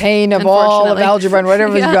through the pain of all of algebra and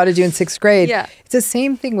whatever you got to do in sixth grade. It's the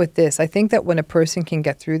same thing with this. I think that when a person can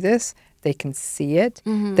get through this, they can see it.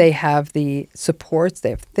 They have the supports.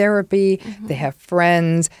 They have therapy. They have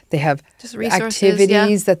friends. They have just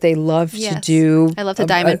activities that they love to do. I love to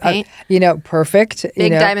diamond paint. Perfect.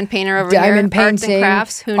 Big diamond painter over diamond here. Painting, arts and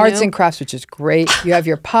crafts. Who arts knew? and crafts, which is great. You have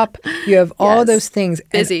your pup. You have all those things.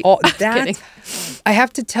 Busy. And that, I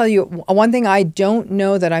have to tell you, one thing I don't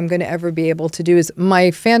know that I'm going to ever be able to do is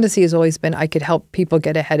my fantasy has always been I could help people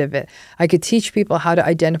get ahead of it. I could teach people how to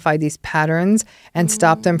identify these patterns and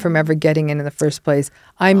stop them from ever getting in the first place.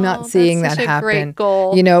 I'm not seeing that happen. Great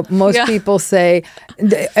goal. Most people say,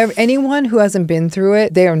 anyone who hasn't been through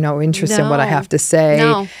it, they have no interest in what I have to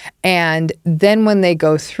say. And then when they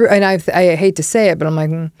go through, and I hate to say it, but I'm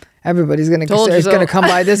like, everybody's going to come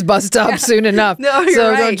by this bus stop soon enough.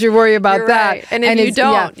 So don't you worry about that. Right. And if you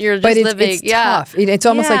don't, you're just living. It's tough. It's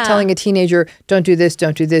almost like telling a teenager, don't do this,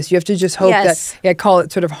 don't do this. You have to just hope that, I call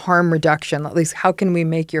it sort of harm reduction. At least how can we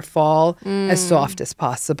make your fall as soft as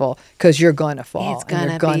possible? Because you're going to fall. It's going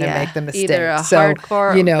and you're going to make the mistake. Either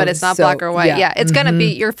hardcore, but it's not black or white. It's going to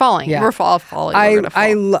be, you're falling. We're falling. We're gonna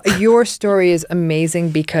fall. Your story is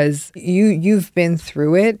amazing because you've been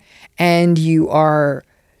through it and you are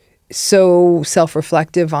so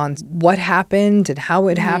self-reflective on what happened and how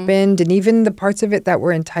it happened and even the parts of it that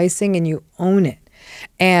were enticing, and you own it.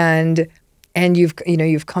 And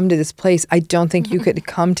you've come to this place. I don't think you could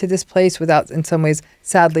come to this place without, in some ways,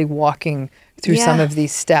 sadly walking through some of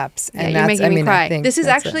these steps. And you're making me cry. I think this is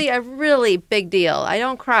actually a really big deal. I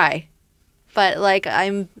don't cry, but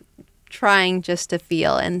I'm trying just to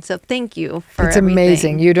feel, and so thank you for it's everything.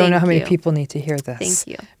 Amazing. You don't know how many people need to hear this.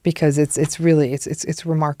 Thank you. Because it's really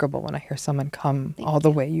remarkable when I hear someone come all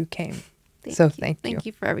the way you came. Thank you. Thank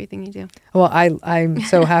you for everything you do. Well, I'm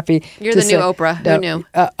so happy. You're the new Oprah. Who knew?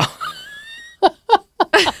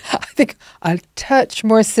 I think a touch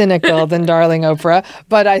more cynical than darling Oprah,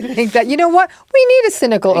 but I think that, you know what? We need a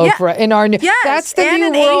cynical Oprah in our new... That's the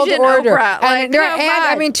new world Asian order.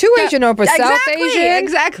 Oprah. Two Asian Oprahs. South Asian.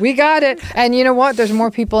 Exactly. We got it. And you know what? There's more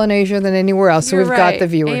people in Asia than anywhere else, so we've got the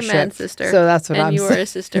viewership. Amen, sister. So that's what I'm saying. And you are a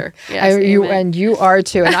sister. Yes, and you are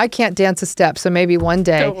too. And I can't dance a step, so maybe one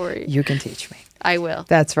day Don't worry. You can teach me. I will.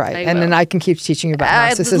 That's right. Then I can keep teaching you about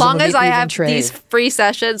narcissism. As long as I have these free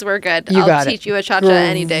sessions, we're good. I'll teach you a cha-cha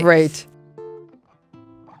any day. Great.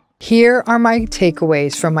 Here are my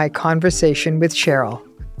takeaways from my conversation with Cheryl.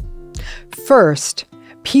 First,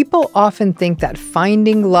 people often think that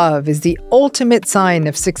finding love is the ultimate sign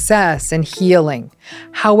of success and healing.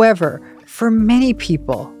 However, for many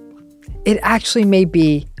people, it actually may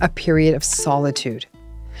be a period of solitude.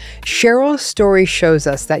 Cheryl's story shows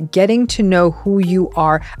us that getting to know who you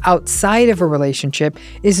are outside of a relationship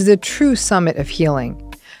is the true summit of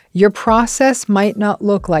healing. Your process might not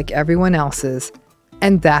look like everyone else's,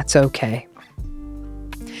 and that's okay.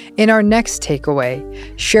 In our next takeaway,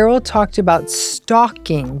 Cheryl talked about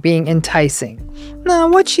stalking being enticing. Now,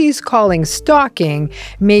 what she's calling stalking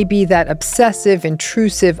may be that obsessive,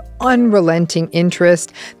 intrusive, unrelenting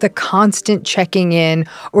interest, the constant checking in,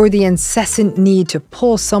 or the incessant need to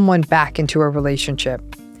pull someone back into a relationship.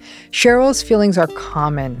 Cheryl's feelings are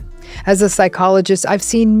common. As a psychologist, I've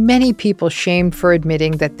seen many people shamed for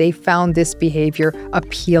admitting that they found this behavior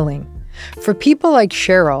appealing. For people like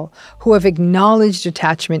Cheryl, who have acknowledged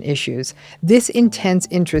attachment issues, this intense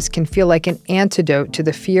interest can feel like an antidote to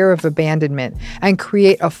the fear of abandonment and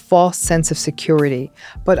create a false sense of security,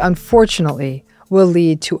 but unfortunately will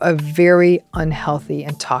lead to a very unhealthy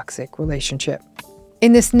and toxic relationship.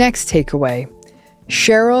 In this next takeaway,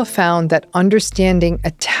 Cheryl found that understanding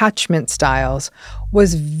attachment styles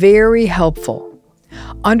was very helpful.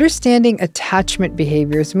 Understanding attachment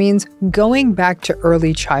behaviors means going back to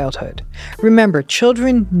early childhood. Remember,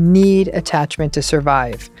 children need attachment to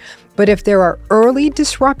survive. But if there are early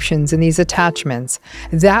disruptions in these attachments,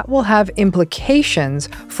 that will have implications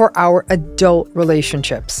for our adult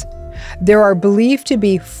relationships. There are believed to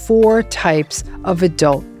be 4 types of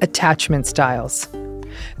adult attachment styles.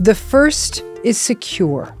 The first is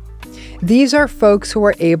secure. These are folks who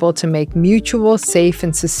are able to make mutual, safe,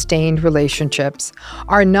 and sustained relationships,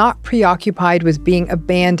 are not preoccupied with being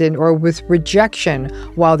abandoned or with rejection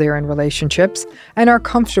while they're in relationships, and are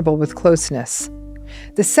comfortable with closeness.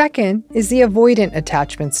 The second is the avoidant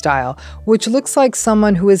attachment style, which looks like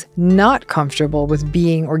someone who is not comfortable with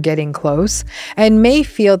being or getting close and may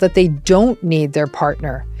feel that they don't need their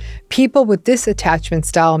partner. People with this attachment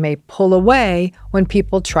style may pull away when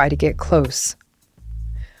people try to get close.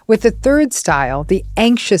 With the third style, the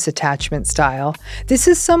anxious attachment style, this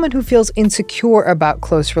is someone who feels insecure about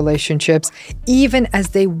close relationships, even as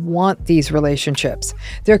they want these relationships.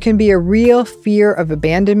 There can be a real fear of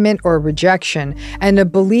abandonment or rejection and a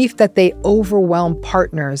belief that they overwhelm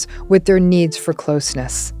partners with their needs for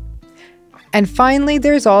closeness. And finally,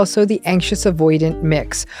 there's also the anxious avoidant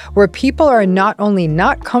mix, where people are not only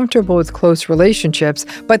not comfortable with close relationships,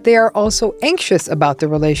 but they are also anxious about the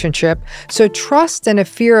relationship, so trust and a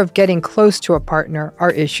fear of getting close to a partner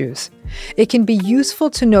are issues. It can be useful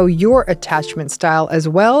to know your attachment style as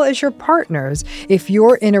well as your partner's if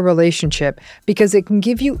you're in a relationship, because it can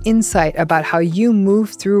give you insight about how you move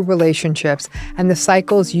through relationships and the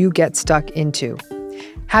cycles you get stuck into.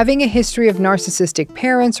 Having a history of narcissistic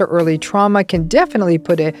parents or early trauma can definitely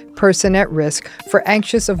put a person at risk for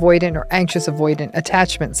anxious avoidant or anxious avoidant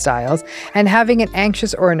attachment styles, and having an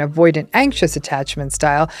anxious or an avoidant anxious attachment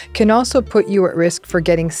style can also put you at risk for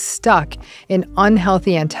getting stuck in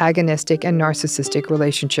unhealthy antagonistic and narcissistic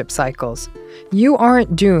relationship cycles. You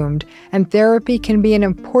aren't doomed, and therapy can be an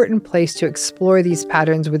important place to explore these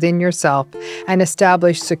patterns within yourself and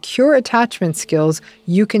establish secure attachment skills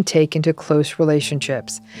you can take into close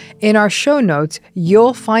relationships. In our show notes,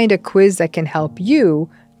 you'll find a quiz that can help you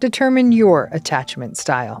determine your attachment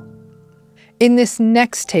style. In this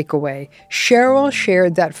next takeaway, Cheryl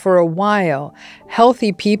shared that for a while,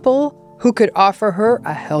 healthy people who could offer her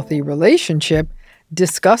a healthy relationship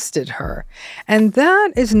disgusted her. And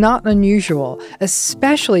that is not unusual,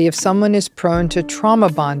 especially if someone is prone to trauma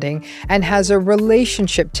bonding and has a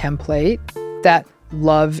relationship template that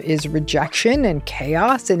love is rejection and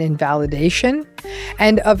chaos and invalidation,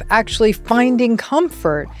 and of actually finding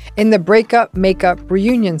comfort in the breakup, makeup,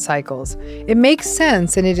 reunion cycles. It makes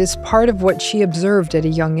sense, and it is part of what she observed at a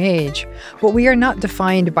young age, but we are not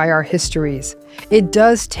defined by our histories. It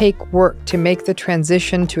does take work to make the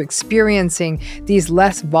transition to experiencing these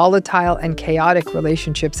less volatile and chaotic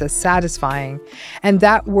relationships as satisfying, and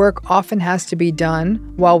that work often has to be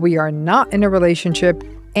done while we are not in a relationship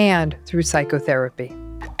and through psychotherapy.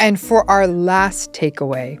 And for our last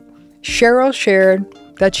takeaway, Cheryl shared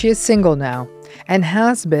that she is single now and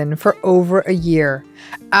has been for over a year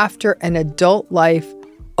after an adult life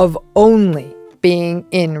of only being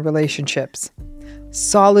in relationships.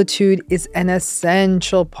 Solitude is an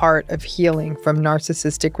essential part of healing from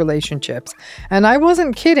narcissistic relationships. And I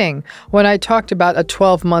wasn't kidding when I talked about a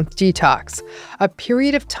 12-month detox, a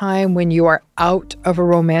period of time when you are out of a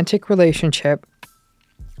romantic relationship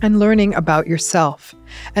and learning about yourself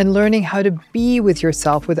and learning how to be with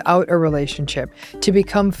yourself without a relationship, to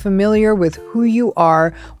become familiar with who you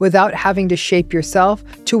are without having to shape yourself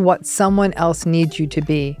to what someone else needs you to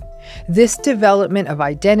be. This development of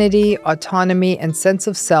identity, autonomy, and sense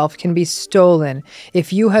of self can be stolen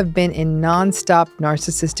if you have been in nonstop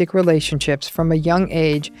narcissistic relationships from a young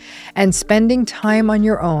age, and spending time on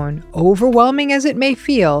your own, overwhelming as it may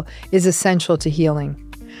feel, is essential to healing.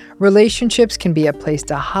 Relationships can be a place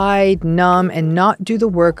to hide, numb, and not do the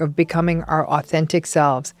work of becoming our authentic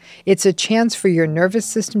selves. It's a chance for your nervous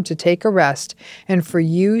system to take a rest and for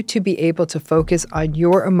you to be able to focus on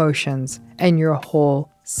your emotions and your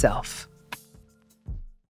whole self.